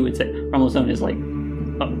 Yeah, he would say. Brummelstone is like,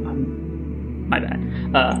 "Oh, my bad.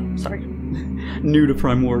 Sorry. New to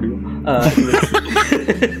Primordial."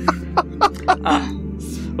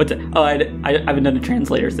 What What's it? Oh, I haven't done a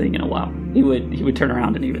translator thing in a while. He would turn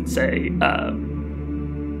around and he would say,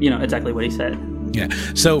 exactly what he said. Yeah.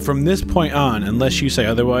 So from this point on, unless you say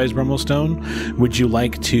otherwise, Brummelstone, would you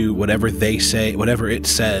like to, whatever they say, whatever it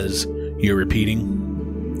says, you're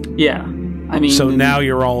repeating? Yeah. I mean... So now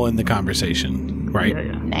you're all in the conversation, right?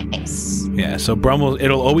 Yeah. Nice. Yeah, so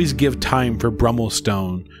it'll always give time for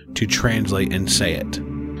Brummelstone to translate and say it.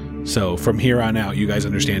 So from here on out, you guys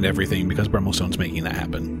understand everything because Brummelstone's making that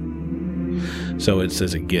happen. So it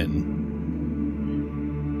says again,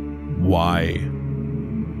 why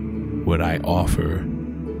would I offer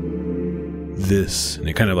this? And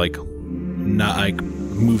it kind of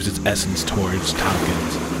moves its essence towards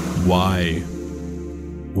Tompkins. Why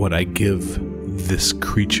would I give this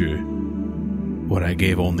creature what I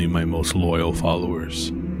gave only my most loyal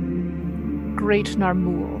followers? Great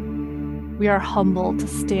Narmul, we are humbled to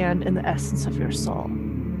stand in the essence of your soul.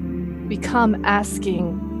 We come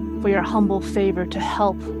asking for your humble favor to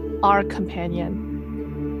help our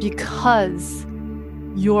companion because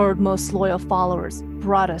your most loyal followers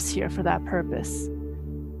brought us here for that purpose.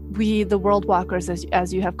 We, the World Walkers,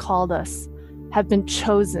 as you have called us, have been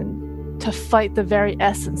chosen to fight the very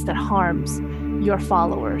essence that harms your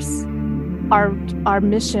followers. Our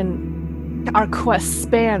mission, our quest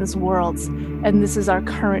spans worlds, and this is our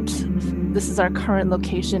current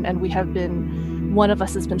location, and one of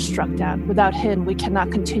us has been struck down. Without him, we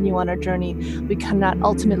cannot continue on our journey. We cannot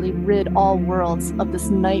ultimately rid all worlds of this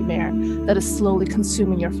nightmare that is slowly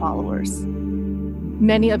consuming your followers.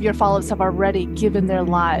 Many of your followers have already given their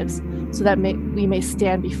lives so that we may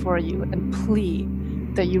stand before you and plead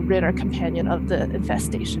that you rid our companion of the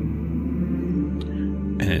infestation.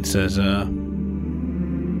 And it says, I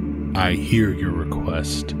hear your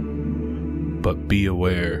request, but be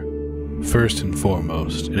aware, first and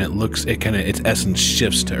foremost, and its essence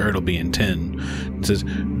shifts to Ertleby and Tin. It says,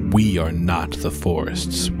 we are not the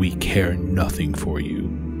forests. We care nothing for you.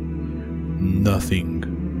 Nothing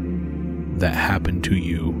that happened to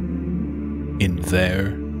you in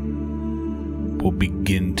there will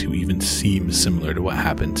begin to even seem similar to what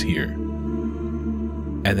happens here.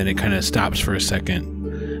 And then it kind of stops for a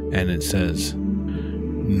second, and it says,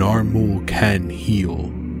 Narmul can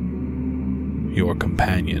heal your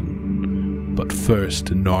companion, but first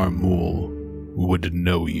Narmul would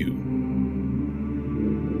know you.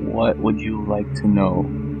 What would you like to know?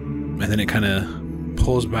 And then it kind of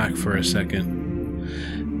pulls back for a second,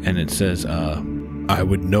 and it says, I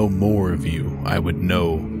would know more of you. I would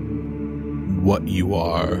know what you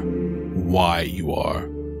are, why you are.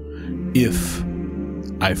 If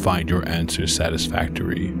I find your answer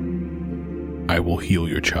satisfactory, I will heal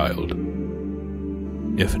your child.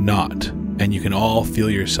 If not, and you can all feel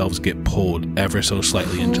yourselves get pulled ever so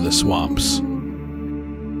slightly into the swamps,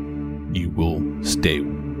 you will stay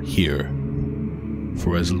here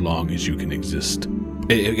for as long as you can exist.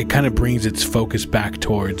 It kind of brings its focus back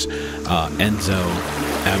towards Roberto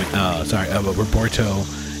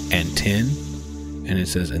and Tin, and it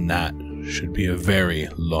says, and that should be a very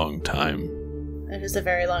long time. It is a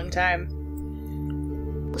very long time.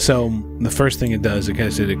 So the first thing it does, it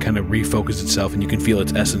kind of refocuses itself, and you can feel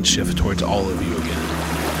its essence shift towards all of you again.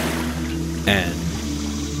 And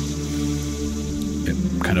it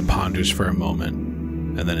kind of ponders for a moment,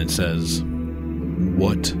 and then it says,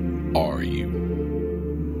 what are you?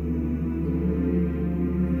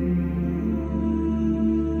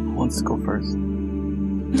 Who wants to go first?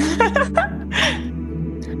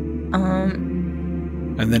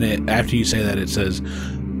 And then after you say that, it says,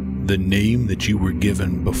 the name that you were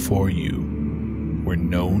given before you were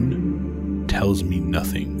known tells me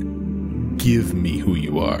nothing. Give me who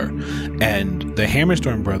you are. And the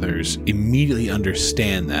Hammerstorm brothers immediately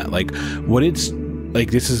understand that.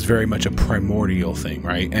 This is very much a primordial thing,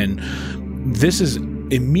 right? And this is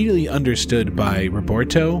immediately understood by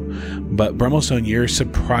Roberto, but Brummelstone, you're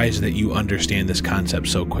surprised that you understand this concept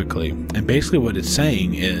so quickly. And basically what it's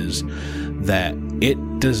saying is that it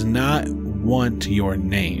does not want your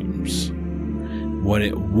names. What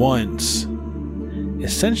it wants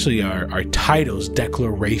essentially are titles,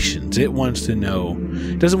 declarations. It wants to know,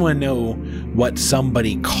 it doesn't want to know what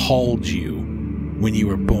somebody called you when you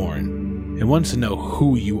were born. It wants to know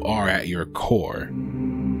who you are at your core.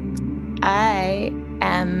 I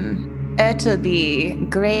am Ertleby,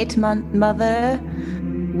 great mother,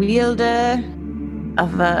 wielder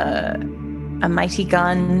of a mighty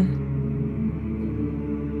gun,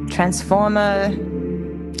 transformer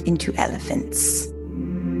into elephants.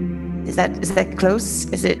 Is that close?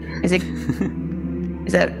 Is that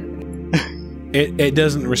It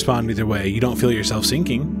doesn't respond either way. You don't feel yourself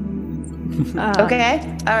sinking. Okay.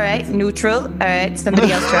 All right. Neutral. All right.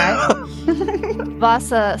 Somebody else try.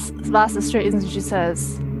 Vasa straightens and she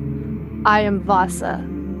says, I am Vasa,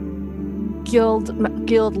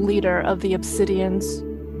 guild leader of the Obsidians,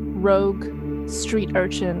 rogue, street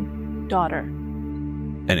urchin, daughter.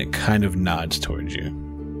 And it kind of nods towards you.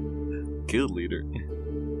 Guild leader.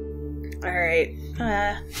 All right.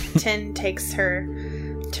 Tin takes her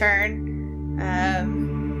turn.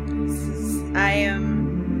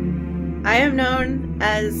 I am known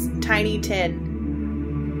as Tiny Tin.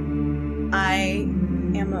 I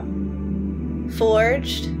am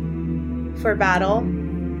forged for battle,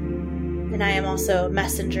 and I am also a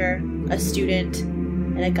messenger, a student,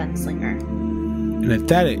 and a gunslinger. And at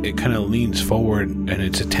that, it kind of leans forward, and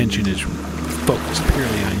its attention is focused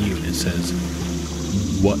purely on you. And it says,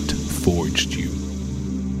 "What forged you?"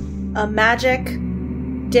 A magic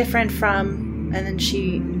different from, and then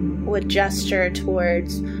she would gesture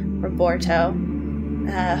towards Roberto.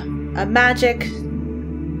 A magic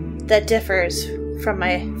that differs from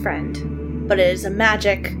my friend, but it is a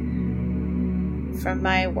magic from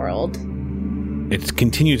my world. It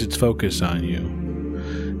continues its focus on you,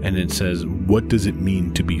 and it says, "What does it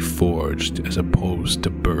mean to be forged as opposed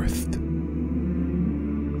to birthed?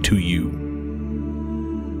 To you."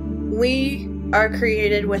 We are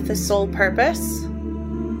created with a sole purpose: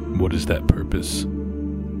 What is that purpose?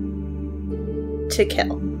 to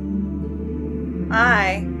kill.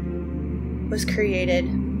 I was created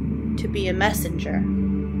to be a messenger,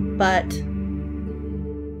 but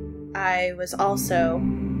I was also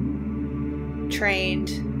trained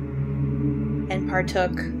and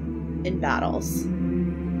partook in battles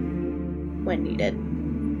when needed.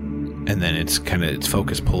 And then its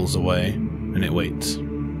focus pulls away, and it waits.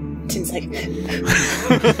 Tin's like,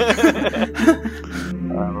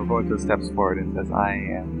 Roberto steps forward and says, I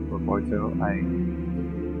am Roberto. I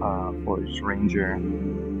forged ranger,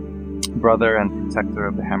 brother and protector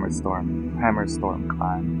of the Hammerstorm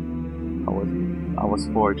clan. I was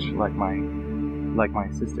forged like my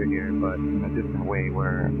sister here, but in a different way,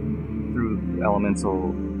 where through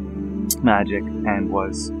elemental magic, and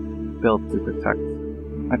was built to protect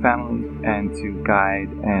my family and to guide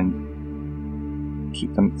and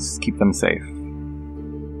keep them safe.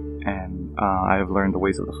 And I have learned the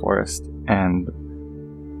ways of the forest and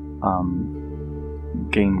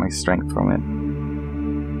gained my strength from it.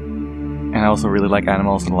 And I also really like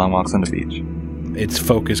animals and long walks on the beach. Its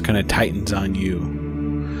focus kind of tightens on you,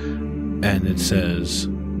 and it says,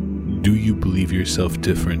 "Do you believe yourself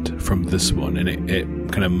different from this one?" And it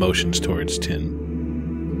kind of motions towards Tin.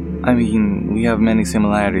 I mean, we have many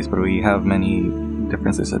similarities, but we have many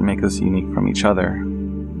differences that make us unique from each other.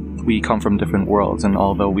 We come from different worlds, and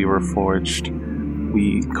although we were forged,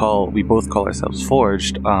 we both call ourselves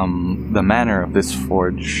forged. The manner of this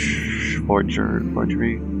forgery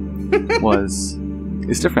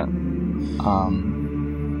is different.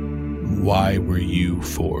 Why were you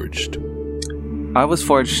forged? I was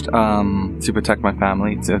forged to protect my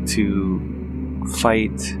family, to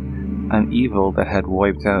fight an evil that had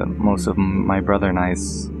wiped out most of my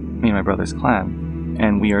brother's clan,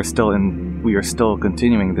 and we are still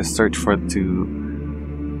continuing this search to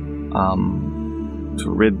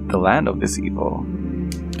rid the land of this evil.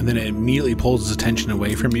 And then it immediately pulls its attention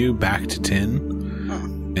away from you back to Tin,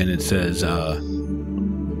 and it says,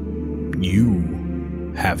 "You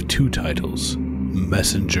have two titles,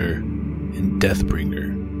 Messenger and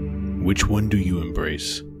Deathbringer. Which one do you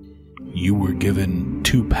embrace? You were given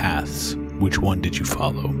two paths. Which one did you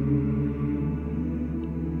follow?"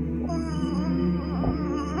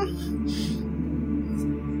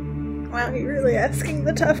 wow, you're really asking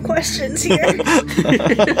the tough questions here.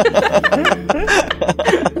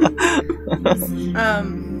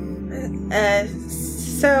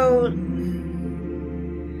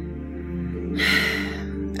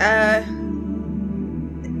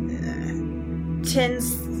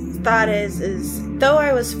 Tin's thought is though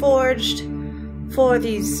I was forged for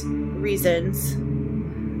these reasons,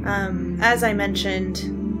 as I mentioned,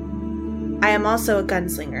 I am also a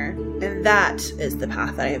gunslinger, and that is the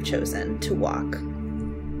path that I have chosen to walk.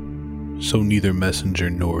 So neither Messenger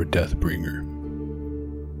nor Deathbringer.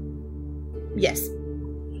 Yes.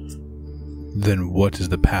 Then what is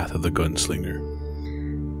the path of the gunslinger?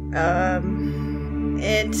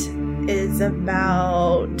 It is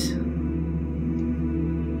about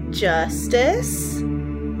justice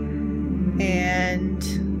and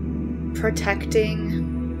protecting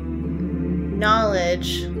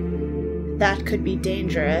knowledge that could be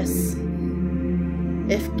dangerous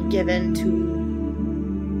if given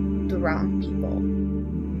to the wrong people.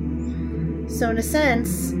 So in a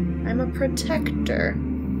sense, I'm a protector.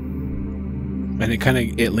 And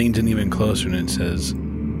it leans in even closer and it says,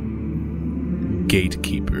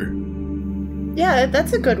 gatekeeper. Yeah,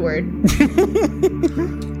 that's a good word.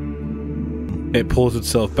 It pulls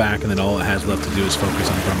itself back, and then all it has left to do is focus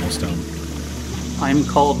on Brummelstone. I am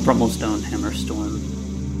called Brummelstone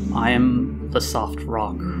Hammerstorm. I am the soft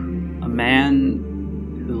rock, a man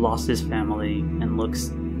who lost his family and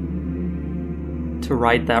looks to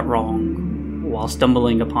right that wrong while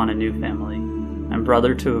stumbling upon a new family. I'm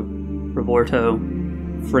brother to Roberto,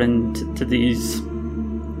 friend to these.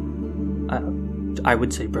 I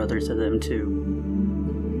would say brother to them too.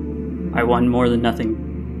 I want more than nothing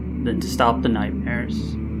than to stop the nightmares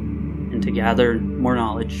and to gather more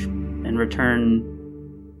knowledge and return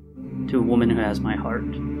to a woman who has my heart.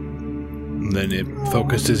 And then it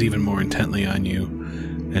focuses even more intently on you,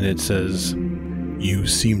 and it says, you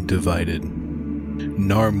seem divided.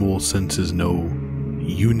 Narmul senses no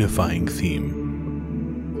unifying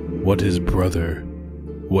theme. What is brother?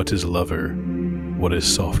 What is lover? What is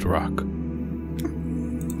soft rock?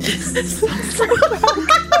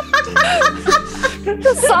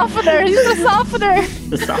 The softener. He's the softener.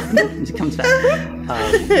 The softener. He comes back.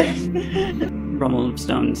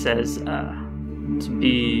 Brummelstone says, to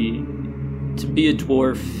be a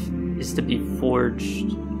dwarf is to be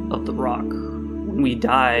forged of the rock. When we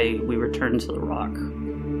die, we return to the rock.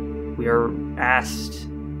 We are asked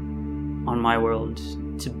on my world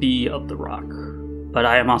to be of the rock. But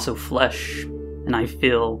I am also flesh, and I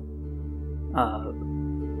feel,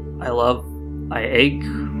 I love, I ache,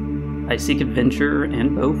 I seek adventure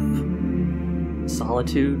and both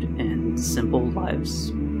solitude and simple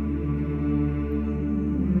lives.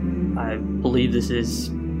 I believe this is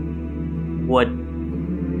what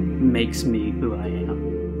makes me who I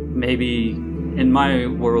am. Maybe in my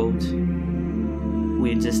world,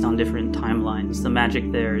 we exist on different timelines. The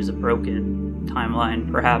magic there is a broken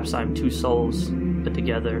timeline. Perhaps I'm two souls put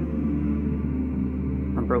together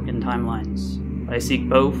from broken timelines. But I seek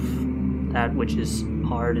both, that which is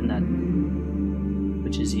hard and that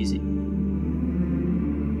which is easy.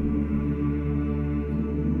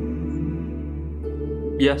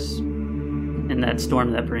 Yes, in that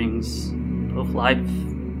storm that brings both life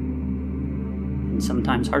and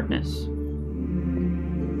sometimes hardness.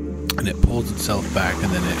 And it pulls itself back,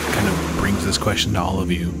 and then it kind of brings this question to all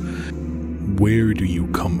of you. Where do you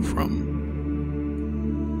come from?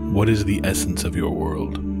 What is the essence of your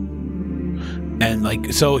world?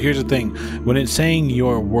 And so here's the thing. When it's saying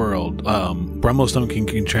your world, Brummelstone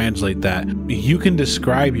can translate that. You can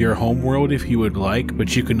describe your home world if you would like,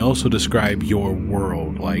 but you can also describe your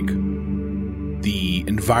world, like the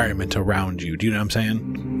environment around you. Do you know what I'm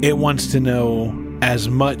saying? It wants to know as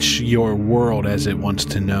much your world as it wants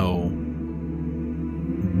to know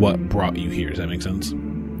what brought you here. Does that make sense?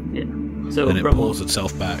 Yeah. So then it pulls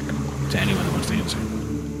itself back to anyone that wants to answer.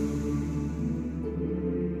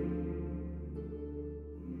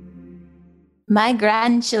 My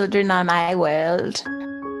grandchildren are my world.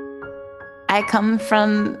 I come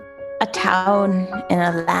from a town in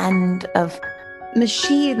a land of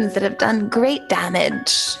machines that have done great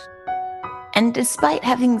damage. And despite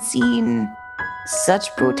having seen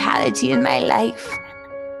such brutality in my life,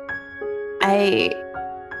 I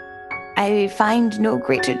find no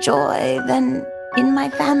greater joy than in my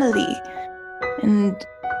family. And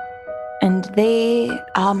they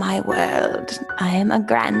are my world. I am a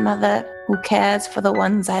grandmother who cares for the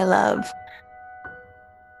ones I love.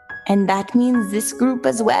 And that means this group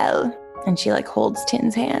as well. And she holds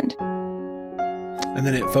Tin's hand. And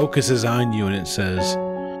then it focuses on you and it says,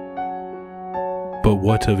 but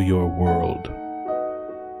what of your world?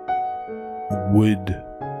 Would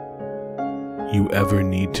you ever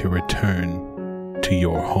need to return to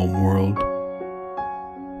your home world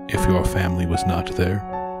if your family was not there?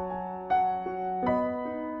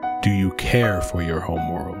 Do you care for your home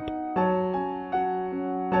world?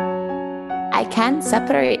 I can't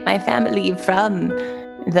separate my family from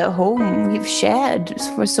the home we've shared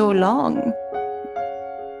for so long.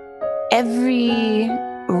 Every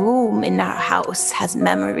room in our house has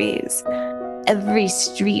memories. Every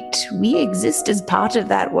street, we exist as part of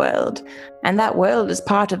that world, and that world is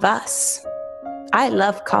part of us. I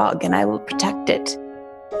love Cog, and I will protect it.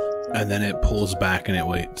 And then it pulls back and it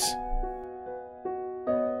waits.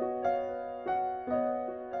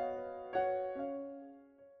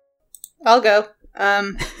 I'll go.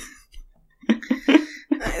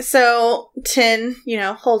 So Tin,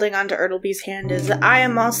 holding onto Ertleby's hand, is that I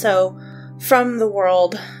am also from the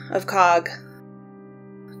world of Cog.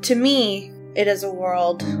 To me, it is a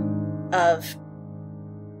world of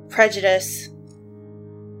prejudice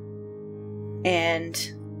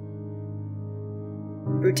and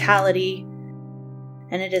brutality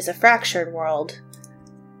and it is a fractured world.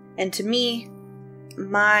 And to me,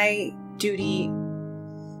 my duty,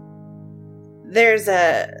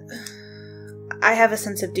 I have a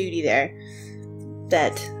sense of duty there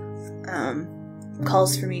that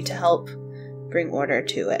calls for me to help bring order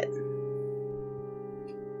to it.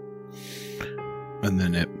 And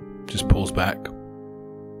then it just pulls back.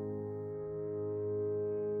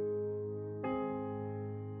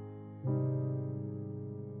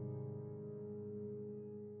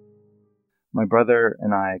 My brother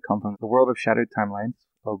and I come from the world of Shattered Timelines,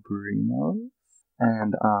 Obrimos.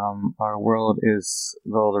 And our world is,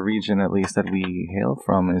 well, the region at least that we hail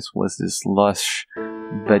from was this lush,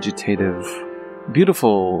 vegetative,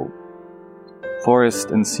 beautiful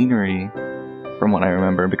forest and scenery, from what I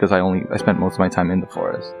remember, because I spent most of my time in the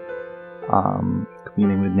forest,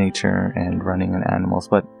 communing with nature and running with animals.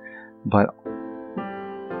 But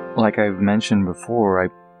like I've mentioned before,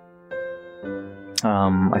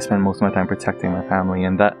 I spend most of my time protecting my family,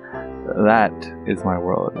 and that is my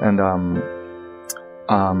world. And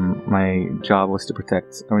my job was to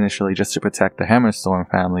protect, initially just to protect the Hammerstorm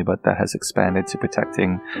family, but that has expanded to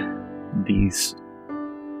protecting these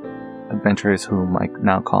adventurers whom I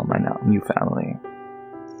now call my new family.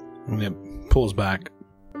 And it pulls back.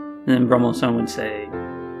 And then Brummelstone would say,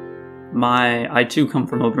 I too come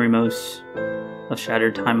from Obrimos of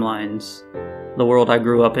Shattered Timelines. The world I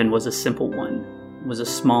grew up in was a simple one. It was a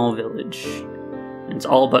small village, and it's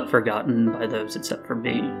all but forgotten by those except for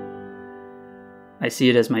me. I see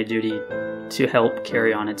it as my duty to help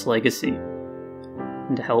carry on its legacy,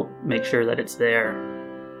 and to help make sure that it's there.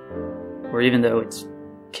 For even though its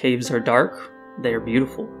caves are dark, they are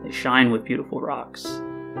beautiful. They shine with beautiful rocks.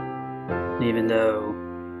 And even though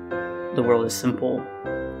the world is simple,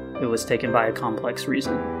 it was taken by a complex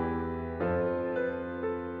reason.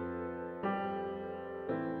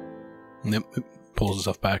 Yep, it pulls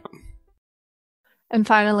itself back. And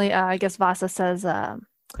finally, I guess Vasa says,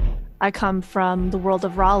 I come from the world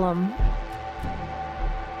of Ralum,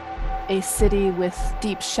 a city with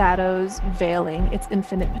deep shadows veiling its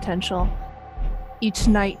infinite potential. Each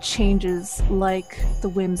night changes like the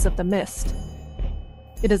whims of the mist.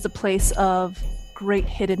 It is a place of great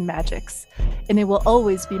hidden magics, and it will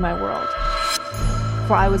always be my world.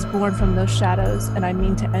 For I was born from those shadows, and I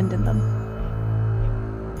mean to end in them.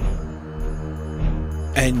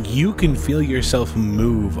 And you can feel yourself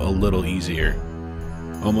move a little easier.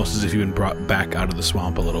 Almost as if you've been brought back out of the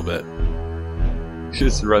swamp a little bit. She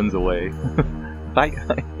just runs away. Bye,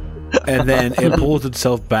 guy. And then it pulls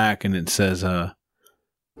itself back and it says, I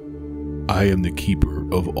am the keeper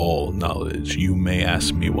of all knowledge. You may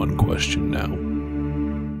ask me one question now.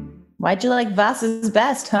 Why'd you like Vasa's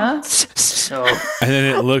best, huh? So, And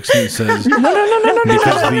then it looks and says, No.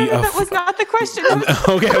 because That was not the question.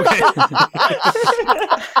 Okay.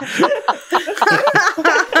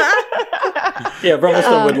 yeah,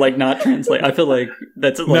 Brummelstone would not translate. I feel like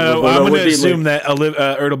that's No, I'm going to assume that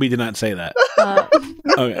Ertleby did not say that.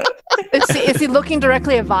 Okay. Is he looking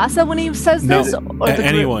directly at Vasa when he says No, this? Or the group?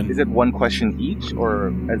 anyone. Is it one question each, or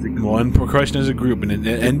as a group? One question as a group,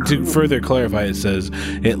 and to further clarify, it says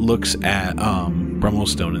it looks at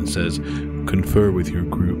Brummelstone and says, "Confer with your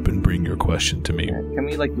group and bring your question to me." Can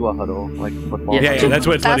we do a huddle like football? Yeah, that's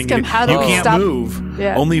what it's Ask letting him you. how do You we can't stop- move.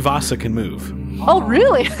 Yeah. Only Vasa can move. Oh,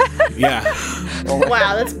 really? Yeah,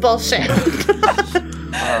 Wow, that's bullshit.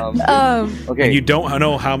 Okay. and you don't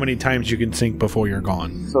know how many times you can sink before you're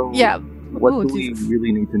gone. So Yeah. what Ooh, do we Jesus.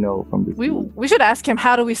 really need to know from this? dude? We should ask him,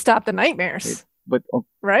 how do we stop the nightmares? But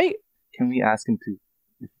Right? can we ask him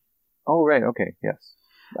to? Oh, right. Okay. Yes.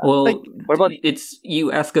 well, What about? it's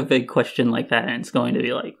you ask a big question like that, and it's going to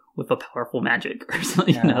be with a powerful magic or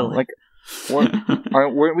something.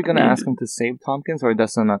 Weren't we going to ask him to save Tompkins, or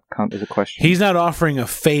does that not count as a question? He's not offering a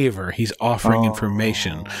favor. He's offering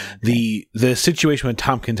information. The situation with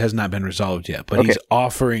Tompkins has not been resolved yet, but he's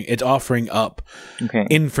offering up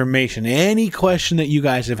information. Any question that you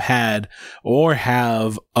guys have had or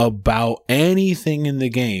have about anything in the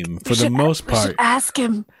game, for the most We should part, ask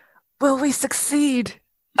him, will we succeed?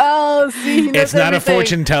 Oh, see, he knows it's not everything. a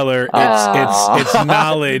fortune teller. It's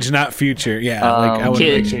knowledge, not future. Yeah, I would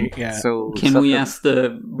Kid. make sure. Yeah. So Can we ask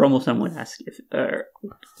Brummelstone would ask if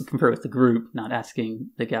confer with the group, not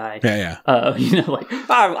asking the guy. Yeah.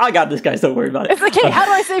 I got this, guys. Don't worry about it. It's like, hey, how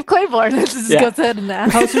do I save Claymore? This just goes ahead and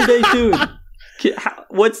ask. How's your day, dude?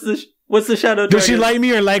 What's the shadow? Does she dragon? like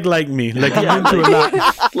me or like me? Like Yeah, I'm into a lot.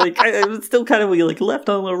 I was still kind of left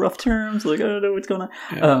on a little rough terms. I don't know what's going on.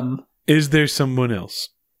 Yeah. Is there someone else?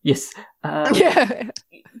 Yes. Yeah.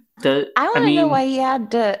 I want to know why he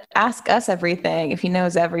had to ask us everything if he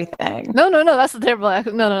knows everything. No, that's a terrible.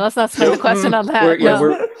 No, let's not spend the question on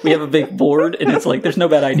that. We have a big board, and it's like there's no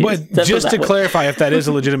bad ideas. But just to clarify, if that is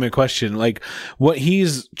a legitimate question, like what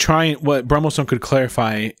Brummelstone could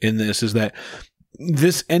clarify in this is that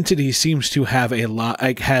this entity seems to have a lot,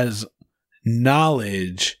 like has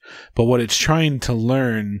knowledge, but what it's trying to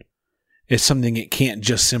learn is something it can't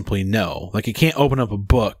just simply know. Like it can't open up a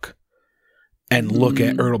book and look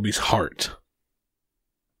at Ertleby's heart.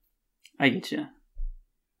 I get you.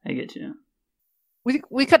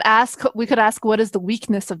 We could ask what is the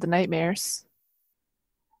weakness of the nightmares?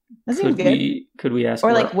 Could we ask,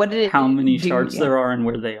 or like what did it how many shards there are and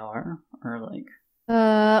where they are, or like?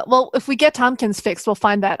 Well, if we get Tompkins fixed, we'll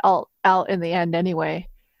find that all out in the end anyway.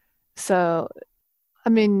 So, I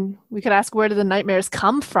mean, we could ask where do the nightmares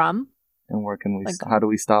come from, and where can we? How do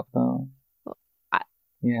we stop them?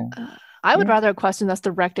 I would rather a question that's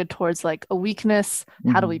directed towards like a weakness,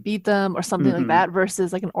 how do we beat them, or something like that,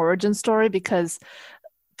 versus like an origin story, because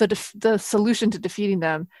the solution to defeating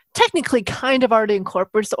them technically kind of already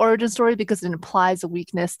incorporates the origin story because it implies a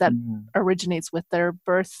weakness that originates with their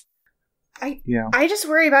birth. I just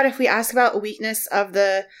worry about if we ask about a weakness of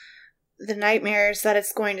the nightmares that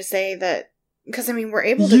it's going to say that, because I mean we're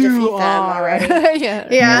able to defeat them already.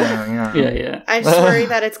 Yeah. I just worry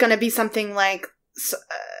that it's going to be something like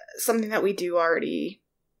something that we do already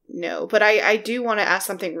know. But I do want to ask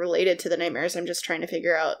something related to the nightmares. I'm just trying to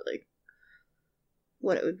figure out like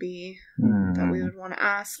what it would be that we would want to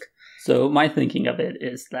ask. So my thinking of it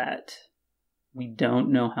is that we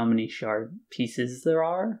don't know how many shard pieces there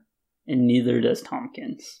are, and neither does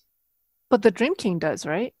Tompkins. But the Dream King does,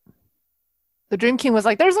 right? The Dream King was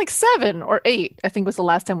like, there's like 7 or 8, I think was the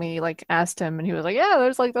last time we like asked him, and he was like, yeah,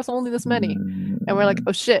 there's like, that's only this many. And we're like,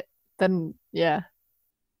 oh shit. Then, yeah.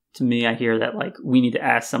 To me, I hear that like we need to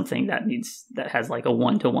ask something that has like a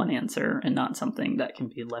 1-to-1 answer and not something that can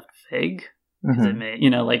be left vague. Because it may,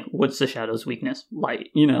 like, what's the shadow's weakness? Light.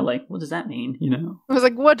 Like, what does that mean? I was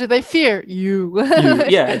like, what do they fear? You.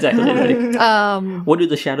 Yeah, exactly. Like, what do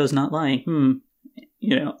the shadows not like?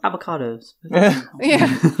 Avocados.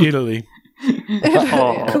 Yeah. Italy.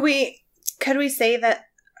 Could we say that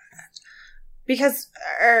because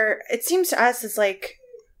it seems to us it's like,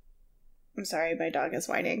 I'm sorry, my dog is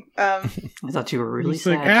whining. I thought you were really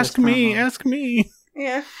sad. Like, ask me.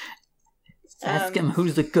 Yeah. Ask him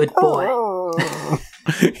who's the good boy.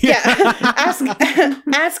 Yeah. Ask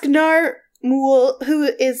Narmul who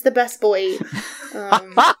is the best boy. Who's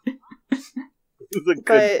a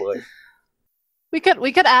good boy? We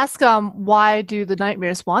could ask why do the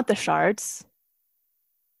nightmares want the shards?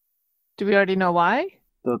 Do we already know why?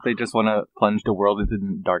 So they just want to plunge the world into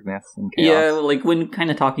darkness and chaos. Yeah, like when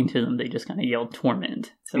kind of talking to them, they just kind of yell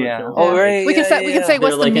torment. So right. We can say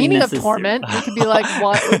what's the meaning of torment. We could be like,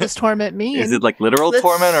 what does torment mean? Is it like literal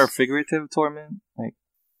torment or figurative torment? Like,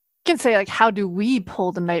 you can say like, how do we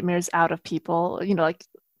pull the nightmares out of people? Like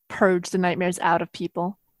purge the nightmares out of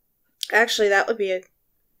people. Actually, that would be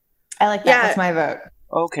I like that. Yeah. That's my vote.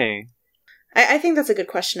 Okay. I think that's a good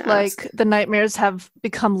question to ask. Like, the nightmares have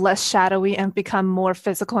become less shadowy and become more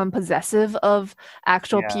physical and possessive of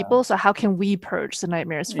actual people. So how can we purge the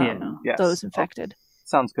nightmares from those infected?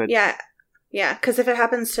 Sounds good. Yeah. Yeah, because if it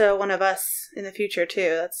happens to one of us in the future,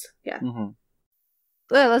 too, that's,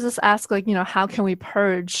 Let's just ask, like, how can we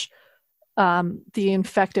purge the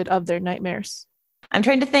infected of their nightmares? I'm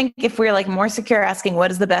trying to think if we're, like, more secure asking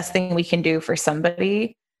what is the best thing we can do for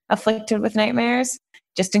somebody afflicted with nightmares,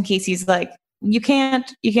 just in case he's like, you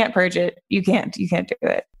can't purge it. You can't do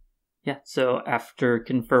it. Yeah, so after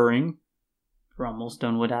conferring,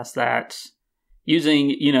 Brummelstone would ask that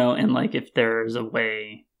using, and like if there's a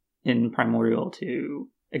way in Primordial to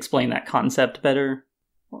explain that concept better,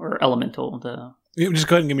 or Elemental. Just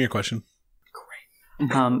go ahead and give me your question.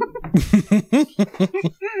 Great.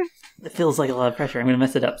 It feels like a lot of pressure. I'm going to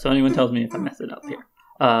mess it up, so anyone tells me if I mess it up here.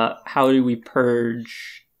 How do we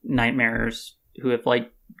purge nightmares who have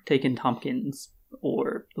like taken Tompkins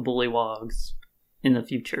or the Bullywogs in the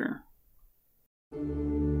future?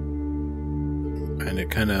 And it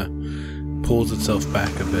kind of pulls itself back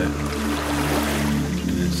a bit,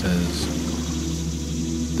 and it says,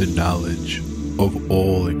 the knowledge of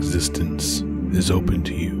all existence is open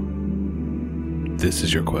to you. This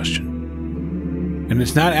is your question. And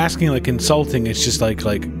it's not asking like insulting, it's just like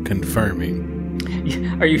confirming.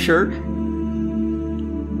 Are you sure?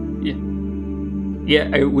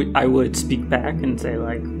 Yeah, I would speak back and say,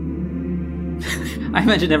 like, I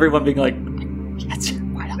imagine everyone being like, yes,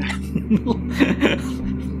 why not?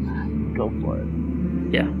 Go for it.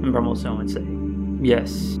 Yeah, and Brummelstone would say,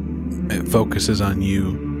 yes. It focuses on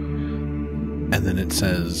you, And then it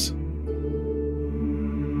says,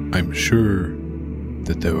 I'm sure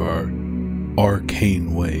that there are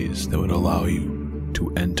arcane ways that would allow you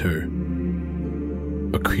to enter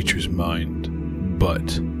a creature's mind,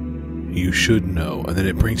 but you should know, and then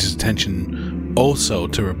it brings his attention also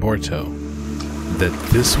to Roberto, that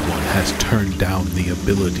this one has turned down the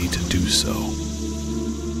ability to do so.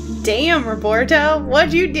 Damn, Roberto,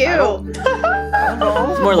 what'd you do?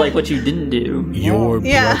 It's more like what you didn't do. Your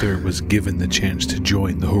Yeah. brother was given the chance to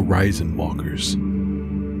join the Horizon Walkers.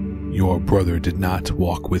 Your brother did not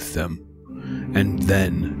walk with them, and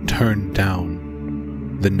then turned down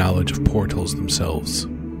the knowledge of portals themselves.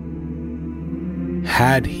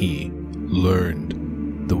 Had he learned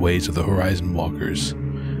the ways of the Horizon Walkers,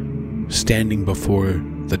 standing before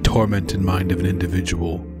the tormented mind of an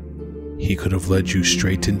individual, he could have led you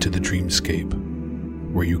straight into the dreamscape,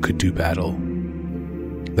 where you could do battle.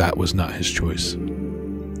 That was not his choice.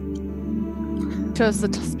 Chose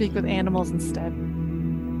to speak with animals instead.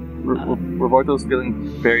 Roberto's feeling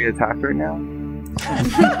very attacked right now.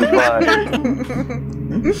 But,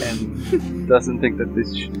 and doesn't think that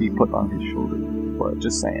this should be put on his shoulder. But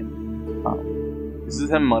just saying. This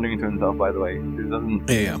is him muttering to himself, by the way. It doesn't.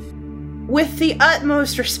 Yeah. With the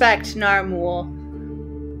utmost respect, Narmul,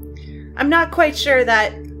 I'm not quite sure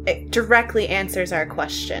that it directly answers our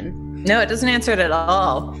question. No, it doesn't answer it at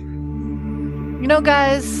all. You know,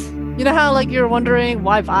 guys, you know how, like, you're wondering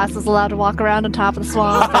why Voss is allowed to walk around on top of the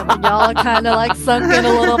swamp, and y'all are kind of, like, sunk in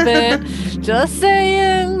a little bit? Just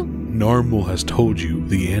saying. Narmul has told you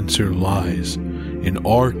the answer lies in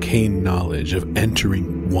arcane knowledge of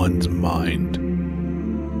entering one's mind.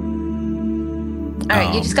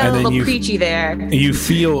 Alright, you just got a and then little preachy there. You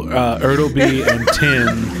feel Ertleby and Tin,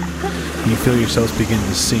 you feel yourselves begin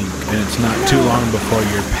to sink, and it's not too long before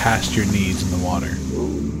you're past your knees in the water.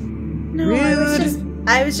 No,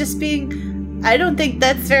 I was just being... I don't think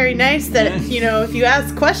that's very nice that, you know, if you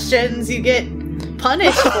ask questions, you get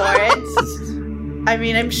punished for it. I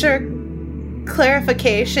mean, I'm sure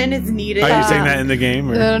clarification is needed. Are you saying that in the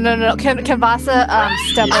game? Or? No. Can Vasa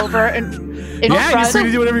step over and in Yeah, you're free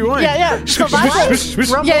to do whatever you want. Yeah. So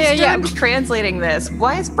Brumblestone Yeah. translating this.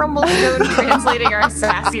 Why is Brumblestone translating our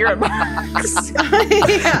sassy remarks?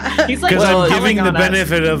 Yeah. He's like, Because I'm telling giving the on us.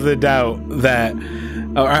 benefit of the doubt that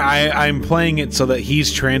I'm playing it so that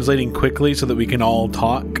he's translating quickly so that we can all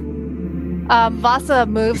talk. Vasa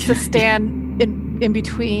moves to stand in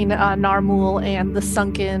between Narmul and the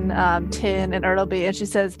sunken Tin and Ertleby, and she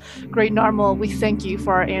says, "Great Narmul, we thank you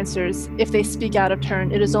for our answers. If they speak out of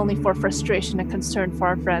turn, it is only for frustration and concern for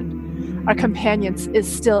our friend. Our companion is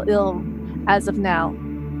still ill as of now.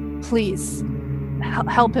 Please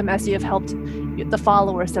help him as you have helped the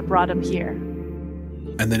followers that brought him here."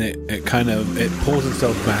 And then it pulls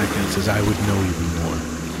itself back and it says, "I would know even more."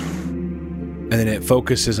 And then it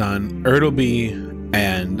focuses on Ertleby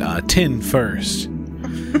and Tin first.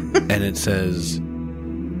 And it says,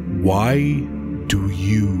 "Why do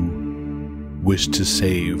you wish to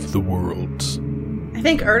save the worlds?" I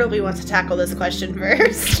think Ertleby wants to tackle this question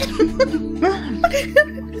first.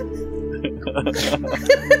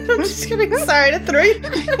 I'm just kidding. Sorry to throw you.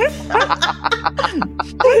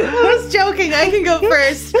 I was joking. I can go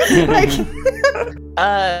first.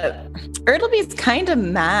 Ertleby's kind of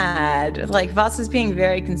mad. Like, Voss is being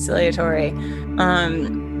very conciliatory.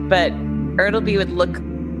 But Ertleby would look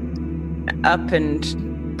up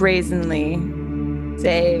and brazenly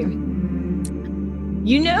say,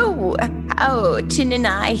 "You know how Tin and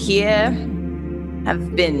I here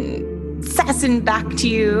have been sassing back to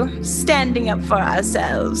you, standing up for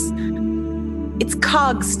ourselves. It's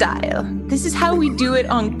Cog style. This is how we do it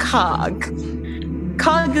on Cog.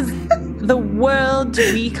 Cog is the world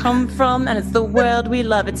we come from, and it's the world we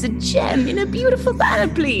love. It's a gem in a beautiful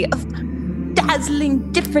panoply of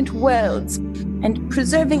dazzling different worlds. And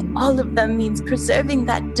preserving all of them means preserving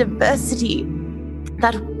that diversity,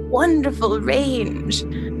 that wonderful range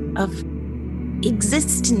of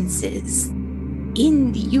existences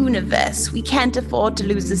in the universe. We can't afford to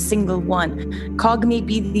lose a single one. Cog may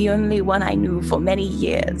be the only one I knew for many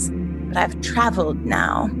years, but I've traveled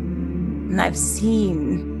now, and I've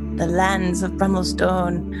seen the lands of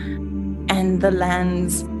Brummelstone and the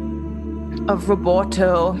lands of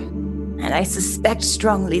Roborto, and I suspect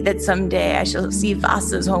strongly that someday I shall see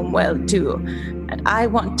Vasa's homeworld too, and I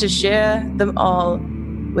want to share them all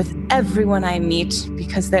with everyone I meet,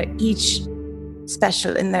 because they're each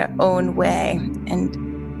special in their own way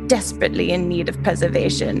and desperately in need of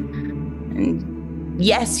preservation. And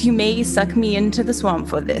yes, you may suck me into the swamp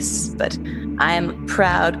for this, but I am a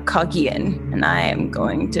proud Cogian, and I am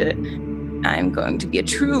going to be a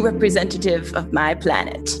true representative of my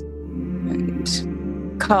planet. And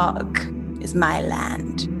Cog is my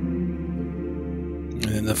land. And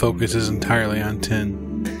then the focus is entirely on Tin.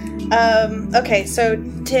 Okay, so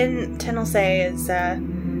Tin will say is,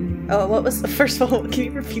 what was, first of all, can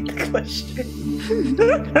you repeat the question?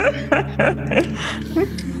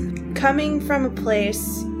 Coming from a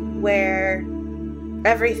place where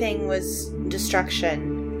everything was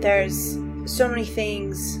destruction, there's so many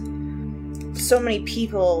things, so many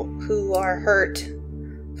people who are hurt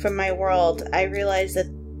from my world, I realize that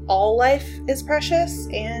all life is precious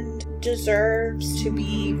and deserves to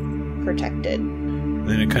be protected.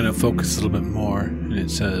 Then it kind of focuses a little bit more, and it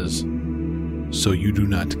says, "So you do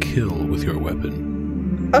not kill with your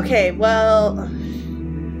weapon." Okay, well,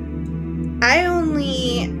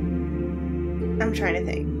 I'm trying to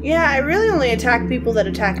think. Yeah, I really only attack people that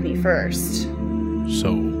attack me first.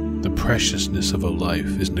 So the preciousness of a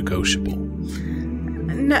life is negotiable.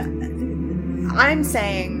 No, I'm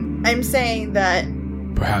saying that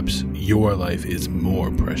Perhaps your life is more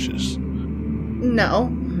precious. no,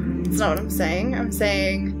 that's not what I'm saying. I'm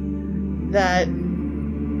saying that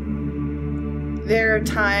there are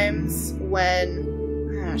times when,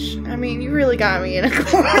 gosh, I mean, you really got me in a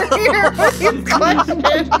corner here with these questions.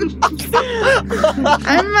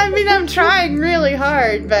 I'm trying really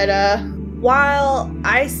hard, but while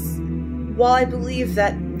I believe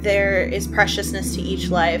that there is preciousness to each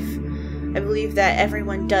life, I believe that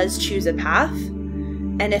everyone does choose a path,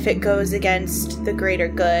 and if it goes against the greater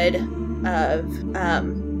good of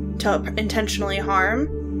to intentionally harm,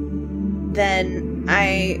 then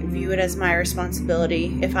I view it as my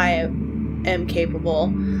responsibility, if I am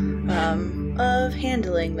capable of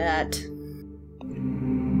handling that.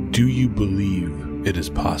 Do you believe it is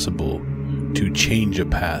possible to change a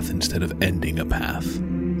path instead of ending a path?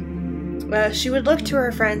 She would look to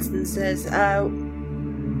her friends and says,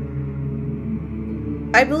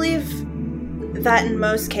 I believe that in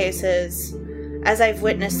most cases, as I've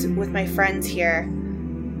witnessed with my friends here,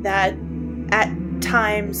 that at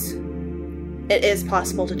times it is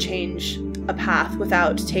possible to change a path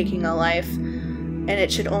without taking a life, and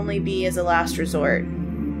it should only be as a last resort.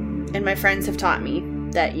 And my friends have taught me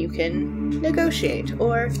that you can negotiate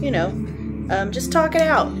or, just talk it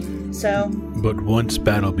out. So, But once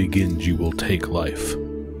battle begins, you will take life.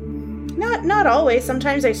 not always.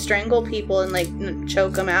 Sometimes I strangle people and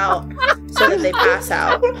choke them out so that they pass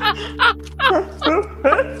out.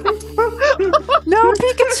 No,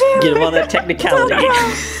 Pikachu! Get him on that technicality.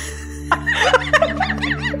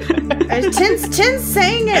 Tin's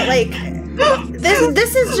saying it like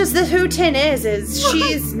this is just who Tin is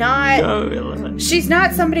she's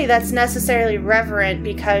not somebody that's necessarily reverent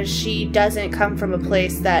because she doesn't come from a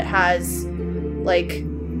place that has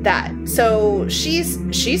that. So she's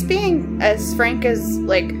being as frank as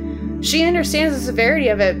she understands the severity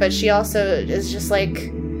of it, but she also is just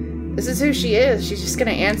this is who she is. She's just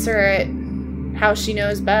gonna answer it how she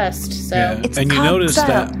knows best. So yeah. It's And you notice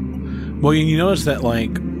style. you notice that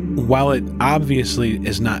while it obviously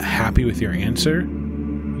is not happy with your answer,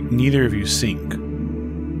 neither of you sink.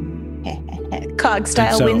 Cog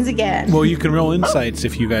style So- wins again. Well, you can roll insights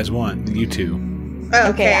if you guys want, you two.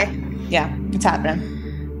 okay. Yeah, it's happening.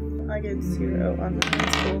 I get 0 on that.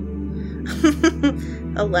 That's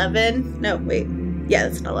cool. 11. No, wait. Yeah,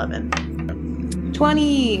 that's an 11.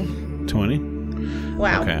 20. 20?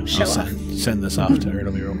 Wow. Okay, Show I'll off. send this off to her.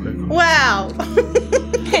 It'll be real quick. Wow.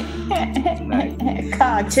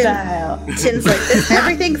 Cog style. Tin's like this.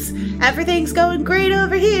 Everything's going great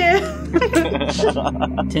over here.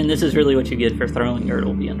 Tin, this is really what you get for throwing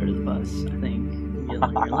Ertleby under the bus, I think. You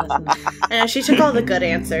learned your lesson. And she took all the good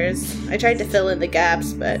answers. I tried to fill in the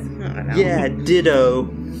gaps, but I don't know. Yeah, ditto.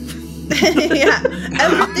 Yeah,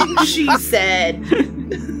 everything she said.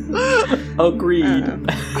 Agreed.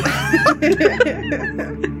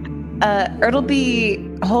 Ert'll be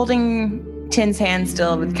holding Tin's hand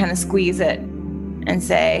still, but kind of squeeze it and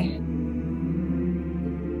say,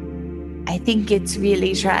 I think it's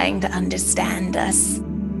really trying to understand us,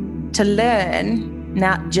 to learn,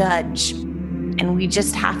 not judge. And we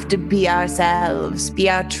just have to be ourselves, be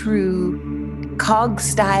our true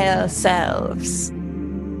Cog-style selves.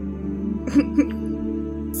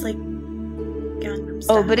 It's like Gangnam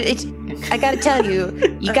Style. Oh, but I gotta tell you,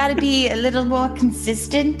 you gotta be a little more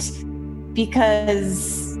consistent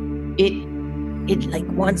because it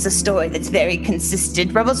wants a story that's very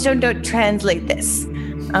consistent. Rubblestone don't translate this.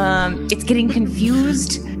 It's getting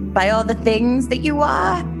confused by all the things that you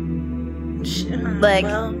are.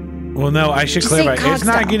 Well, no, I should Just say clarify. It's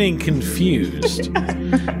not Cog-style. getting confused.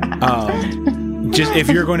 Just if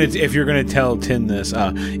you're going to tell Tin this,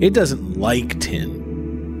 it doesn't like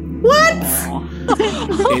Tin. What?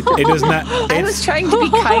 It does not. I was trying to be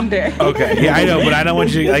kinder. Okay, yeah, I know, but I don't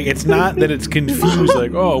want you to, like, it's not that it's confused,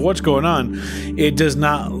 like, oh, what's going on? It does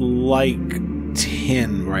not like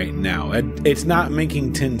Tin right now. It's not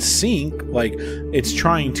making Tin sink, like, it's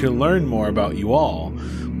trying to learn more about you all,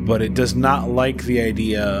 but it does not like the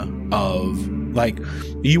idea of, like,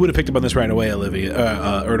 you would have picked up on this right away, Olivia,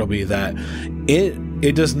 Ertleby, that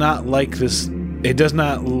it does not like this, it does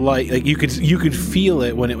not like you could feel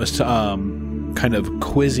it when it was kind of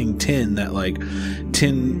quizzing Tin, that like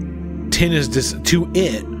Tin is just to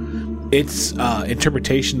its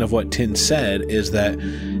interpretation of what Tin said is that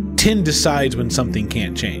Tin decides when something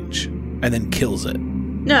can't change and then kills it.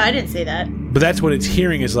 No, I didn't say that. But that's what it's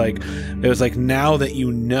hearing is like, it was like, now that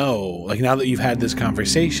you know, like now that you've had this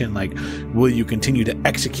conversation, like, will you continue to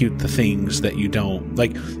execute the things that you don't,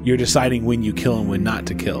 like, you're deciding when you kill and when not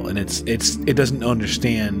to kill. And it doesn't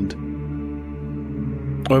understand.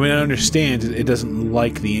 Well, I mean, it understands, it doesn't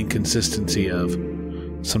like the inconsistency of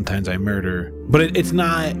sometimes I murder, but it's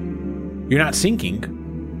not, you're not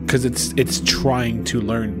sinking because it's trying to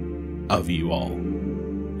learn of you all.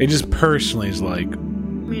 It just personally is like,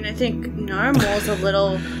 I mean, I think Narmal's a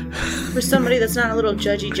little, for somebody that's not a little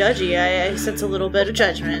judgy, I sense a little bit of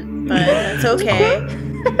judgment, but that's okay.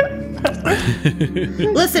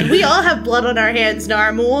 Listen, we all have blood on our hands,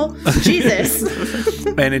 Narmal. Jesus.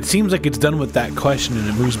 And it seems like it's done with that question, and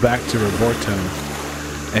it moves back to Roberto,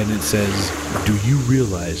 and it says, do you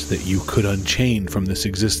realize that you could unchain from this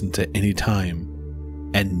existence at any time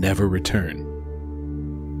and never return?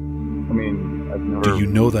 I mean, I've never... Do you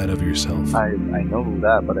know that of yourself? I know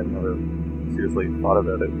that, but I've never seriously thought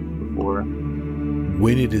about it before.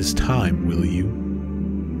 When it is time, will you?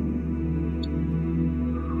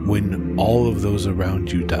 When all of those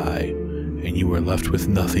around you die, and you are left with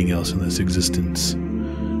nothing else in this existence,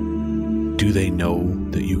 do they know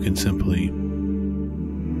that you can simply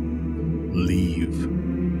leave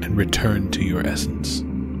and return to your essence?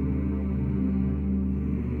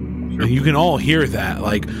 And you can all hear that,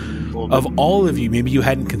 like, of all of you, maybe you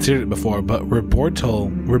hadn't considered it before, but Roberto,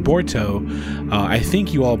 I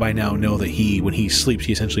think you all by now know that when he sleeps,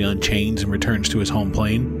 he essentially unchains and returns to his home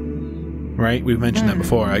plane, right? We've mentioned that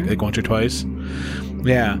before, like once or twice.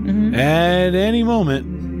 Yeah. Mm-hmm. At any moment,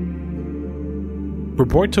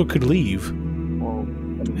 Roberto could leave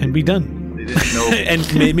and be done. They didn't know.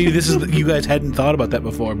 And maybe this is, you guys hadn't thought about that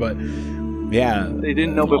before, but yeah. They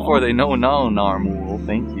didn't know before. They know now, Narmal.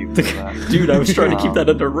 Thank you for that. Dude, I was trying to keep that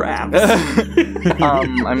under wraps.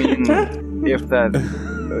 I mean,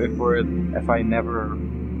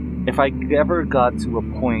 if I ever got to a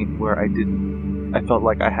point where I felt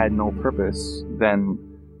like I had no purpose, then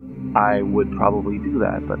I would probably do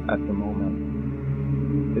that. But at the moment,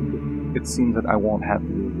 it seems that I will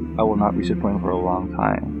not reach a point for a long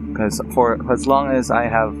time. Because for as long as I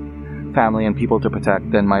have family and people to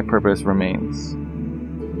protect, then my purpose remains.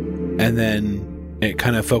 And then it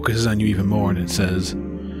kind of focuses on you even more, and it says,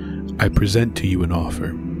 I present to you an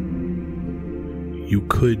offer. You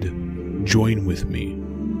could join with me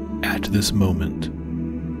at this moment.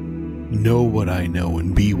 Know what I know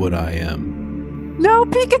and be what I am. No,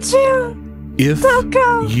 Pikachu! If Don't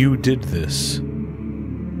go! you did this,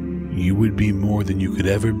 you would be more than you could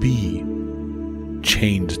ever be,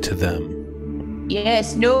 chained to them.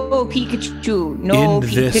 Yes, no Pikachu. No In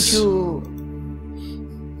Pikachu. this,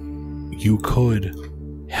 you could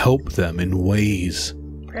help them in ways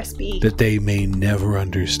Press B. that they may never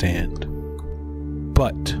understand.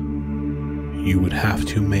 But you would have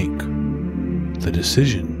to make the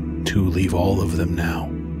decision to leave all of them now.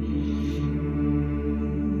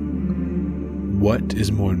 What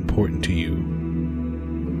is more important to you?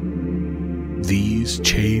 These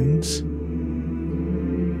chains?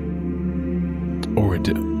 Or a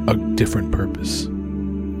different purpose?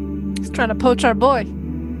 He's trying to poach our boy.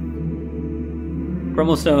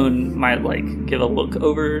 Brummelstone might give a look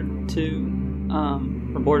over to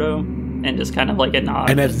Roberto and just kind of like a nod.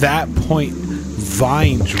 And at that point,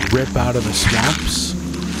 vines rip out of the swamps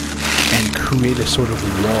and create a sort of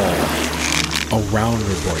wall around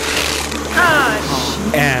Roberto.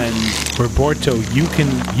 Gosh. And Roberto, you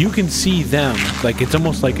can see them. Like, it's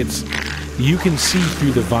almost like you can see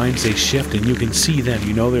through the vines, they shift, and you can see them.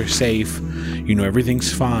 You know they're safe. You know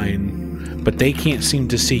everything's fine. But they can't seem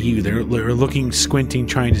to see you. They're looking, squinting,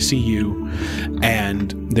 trying to see you.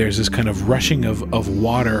 And there's this kind of rushing of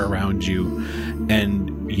water around you.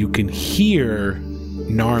 And you can hear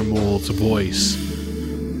Narmal's voice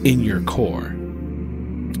in your core.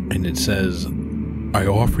 And it says, I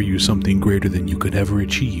offer you something greater than you could ever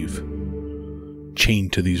achieve.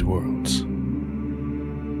 Chained to these worlds.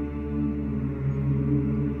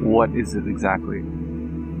 What is it exactly?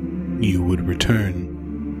 You would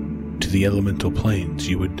return to the elemental planes.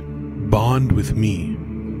 You would bond with me,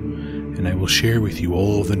 and I will share with you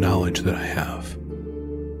all of the knowledge that I have.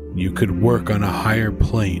 You could work on a higher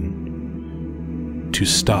plane to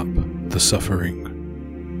stop the suffering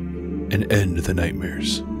and end the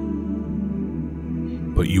nightmares.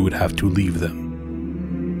 But you would have to leave them.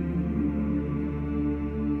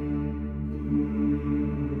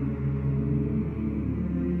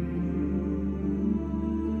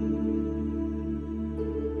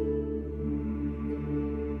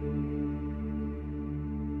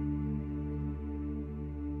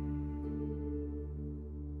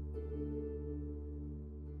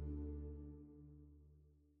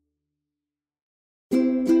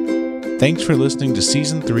 Thanks for listening to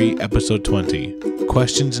Season 3, Episode 20,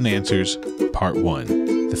 Questions and Answers, Part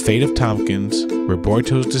 1. The fate of Tompkins,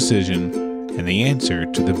 Roberto's decision, and the answer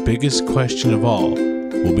to the biggest question of all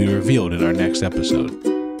will be revealed in our next episode.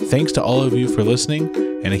 Thanks to all of you for listening,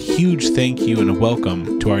 and a huge thank you and a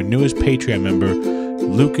welcome to our newest Patreon member,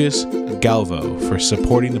 Lucas Galvo, for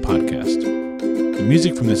supporting the podcast. The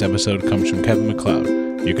music from this episode comes from Kevin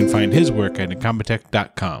MacLeod. You can find his work at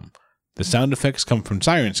incompetech.com. The sound effects come from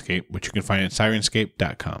Sirenscape, which you can find at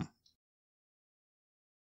sirenscape.com.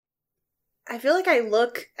 I feel like I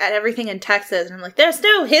look at everything in Texas and I'm like, there's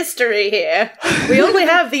no history here. We only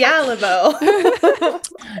have the Alamo.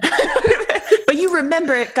 But you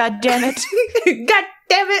remember it, God damn it. God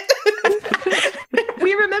damn it.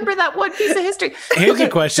 We remember that one piece of history. Here's Okay, a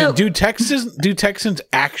question. so- Do Texans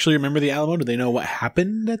actually remember the Alamo? Do they know what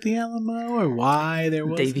happened at the Alamo or why there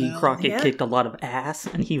was Davy an Alamo? Crockett Yeah. kicked a lot of ass,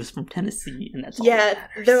 and he was from Tennessee, and that's all Yeah, that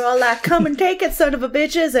matters. they're all like, come and take it, son of a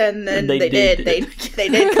bitches. And then And they did. They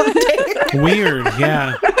did come and take it. Weird,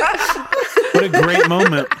 yeah. What a great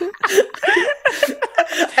moment.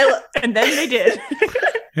 And then they did.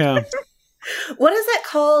 Yeah. What is that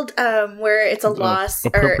called? Where it's a loss, or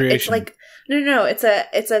it's appropriation. like no, it's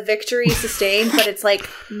a victory sustained, but it's like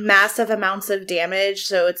massive amounts of damage.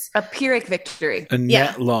 So it's A Pyrrhic victory. A net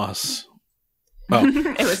Yeah. loss. Oh,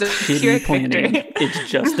 It was a Hidden Pyrrhic planning. victory. It's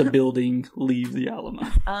just a building. Leave the Alamo.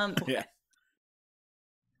 yeah.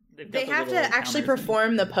 They've got they the have to little actually counters.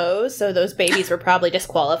 perform the pose. So those babies were probably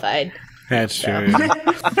disqualified. That's true.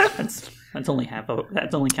 That's only half.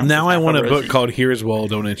 That's only counts. Now as I half want a Rosie. book called Here's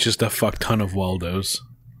Waldo, and it's just a fuck ton of Waldos.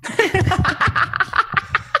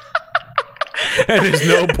 And there's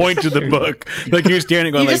no point to the book. Like you're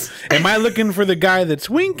standing going, You like, am I looking for the guy that's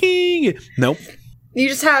winking? Nope. You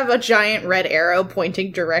just have a giant red arrow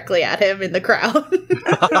pointing directly at him in the crowd.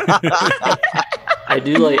 I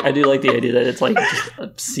do like the idea that it's like just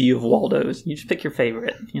a sea of Waldos. You just pick your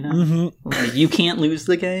favorite. You know, Mm-hmm. like, you can't lose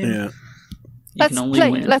the game. Yeah. You Let's can only play.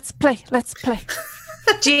 win. Let's play. Let's play.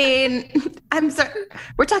 Jane, I'm sorry.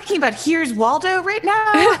 We're talking about Here's Waldo right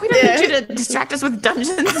now? We don't Yeah. need you to distract us with Dungeons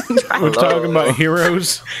and Dragons. We're talking about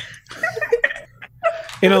heroes.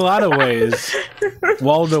 In a lot of ways,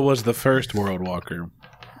 Waldo was the first World Walker.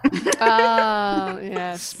 Oh,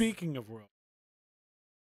 yes. Speaking of World,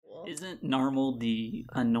 Isn't Narmal the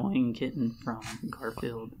annoying kitten from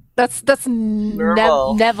Garfield? That's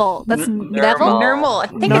Nermal. Neville. That's N- Neville. Normal. I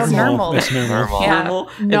think it's normal. It's normal. Yeah. Narmal,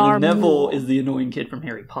 and Narmal. then Neville is the annoying kid from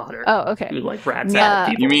Harry Potter. Oh, okay. Who like rats Yeah. out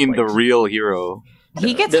people. You mean the like, real hero?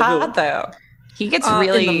 He gets Neville- hot, though. He gets in the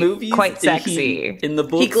really movies, quite he- sexy. in the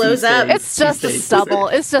books, glows up. It's just a stubble.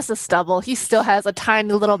 It's just a stubble. He still has a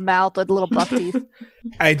tiny little mouth with little buck teeth.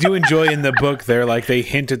 I do enjoy in the book there, like they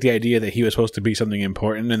hint at the idea that he was supposed to be something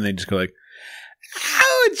important, and they just go like, "How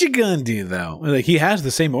what you gonna do though?" Like he has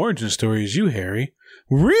the same origin story as you, Harry.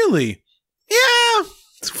 Really? Yeah.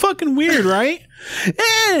 It's fucking weird, right?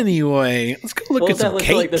 Anyway, let's go look Well, at that some was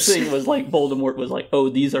capes. like the thing was like Voldemort was like, oh,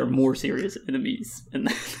 these are more serious enemies, and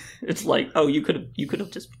then it's like, oh, you could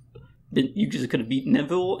have just been, you just could have beaten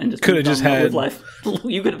Neville and just Could have moved just on with had- life.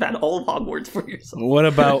 You could have had all of Hogwarts for yourself. What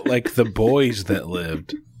about like the boys that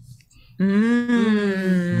lived?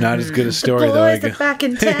 Not as good a story though. I Boys are guess. back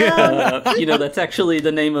in town. That's actually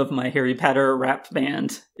the name of my Harry Potter rap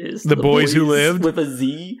band. Is The Boys Who Lived? with a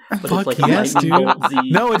Z, but Fuck it's like yes, a lightning dude. bolt Z.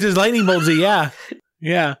 No, it's his lightning bolt. Yeah,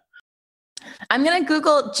 yeah. I'm gonna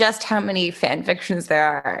Google just how many fan fictions there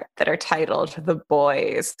are that are titled "The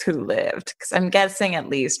Boys Who Lived" because I'm guessing at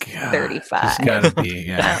least God, 35. It's gotta be.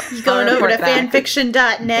 Yeah. Going I'll over to report back.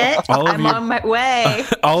 fanfiction.net. All of I'm your, on my way.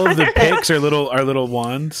 all of the pics are little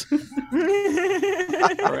wands.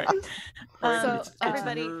 All right. So,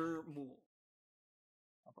 everybody-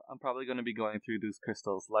 I'm probably going to be going through these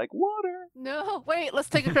crystals like water. No, wait. Let's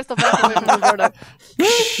take a crystal back away from Roberto.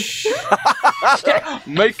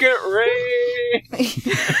 Make it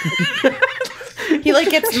rain. He like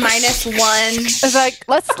gets -1. It's like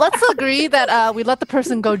let's agree that we let the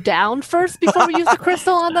person go down first before we use the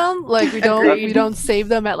crystal on them. Like we Agreed. don't save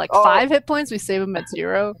them at like 5 hit points. We save them at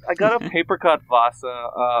 0. I got a paper cut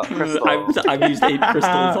Vasa crystal. I've used 8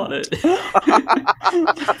 crystals on it.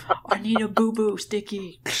 I need a boo boo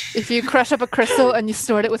sticky. If you crush up a crystal and you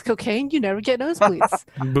snort it with cocaine, you never get nosebleeds.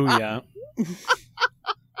 Booyah.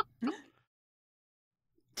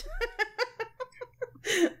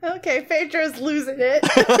 Okay, Phaedra's losing it.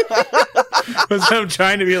 I'm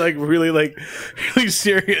trying to be like really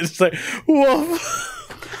serious. Like, whoa.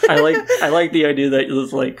 I like the idea that it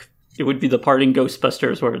was like it would be the part in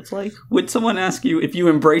Ghostbusters where it's like, would someone ask you if you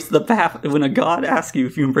embrace the path when a god asks you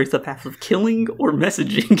if you embrace the path of killing or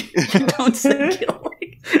messaging? You don't say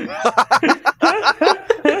killing.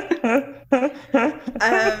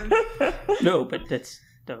 No, but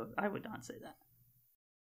I would not say that.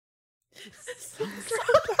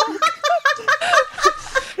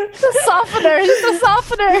 The softener. He's the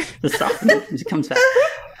softener. The softener. He comes back.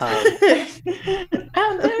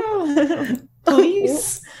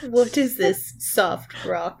 Please. What is this soft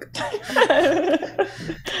rock?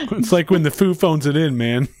 It's like when the Foo phones it in,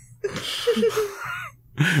 man.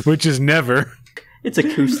 Which is never. It's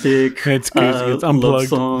acoustic. It's unplugged. Love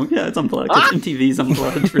song. Yeah, it's unplugged. It's MTV's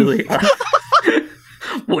unplugged, really.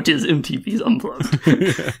 What is MTV's Unplugged?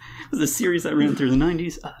 It was a series that ran through the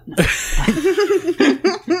 90s. No.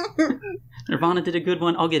 Nirvana did a good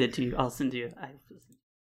one. I'll get it to you. I'll send you.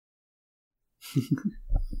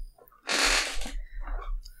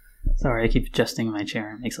 Sorry, I keep adjusting my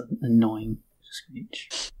chair. It makes an annoying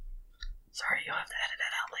screech. Sorry, you'll have to edit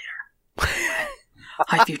that out later.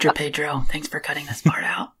 Hi, future Pedro. Thanks for cutting this part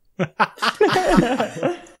out.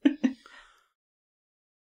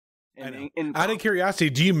 Out of curiosity,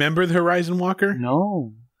 do you remember the Horizon Walker?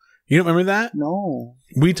 No. You don't remember that? No.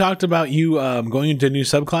 We talked about you going into a new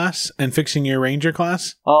subclass and fixing your ranger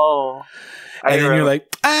class. Oh. And then you're like,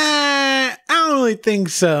 I don't really think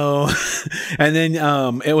so. And then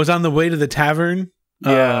it was on the way to the tavern.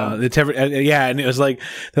 Yeah. The tavern. Yeah, and it was like,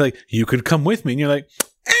 they're like, you could come with me. And you're like,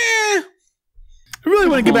 I really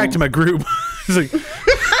want to get back to my group. It's like,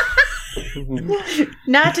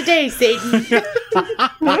 Not today, Satan.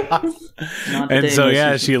 and so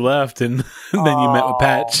yeah, she left, and then you met with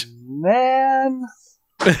Patch. Man.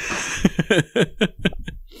 It's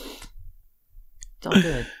all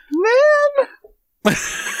good. Man.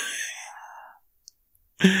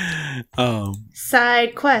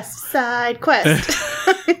 Side quest.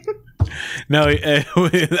 No,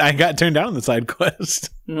 I got turned down on the side quest.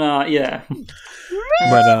 No, yeah.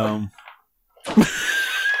 But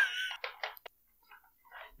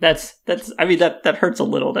That's I mean that hurts a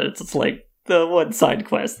little that it's like the one side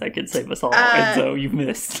quest that could save us all, and so you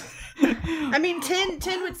missed. I mean, Tin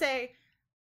would say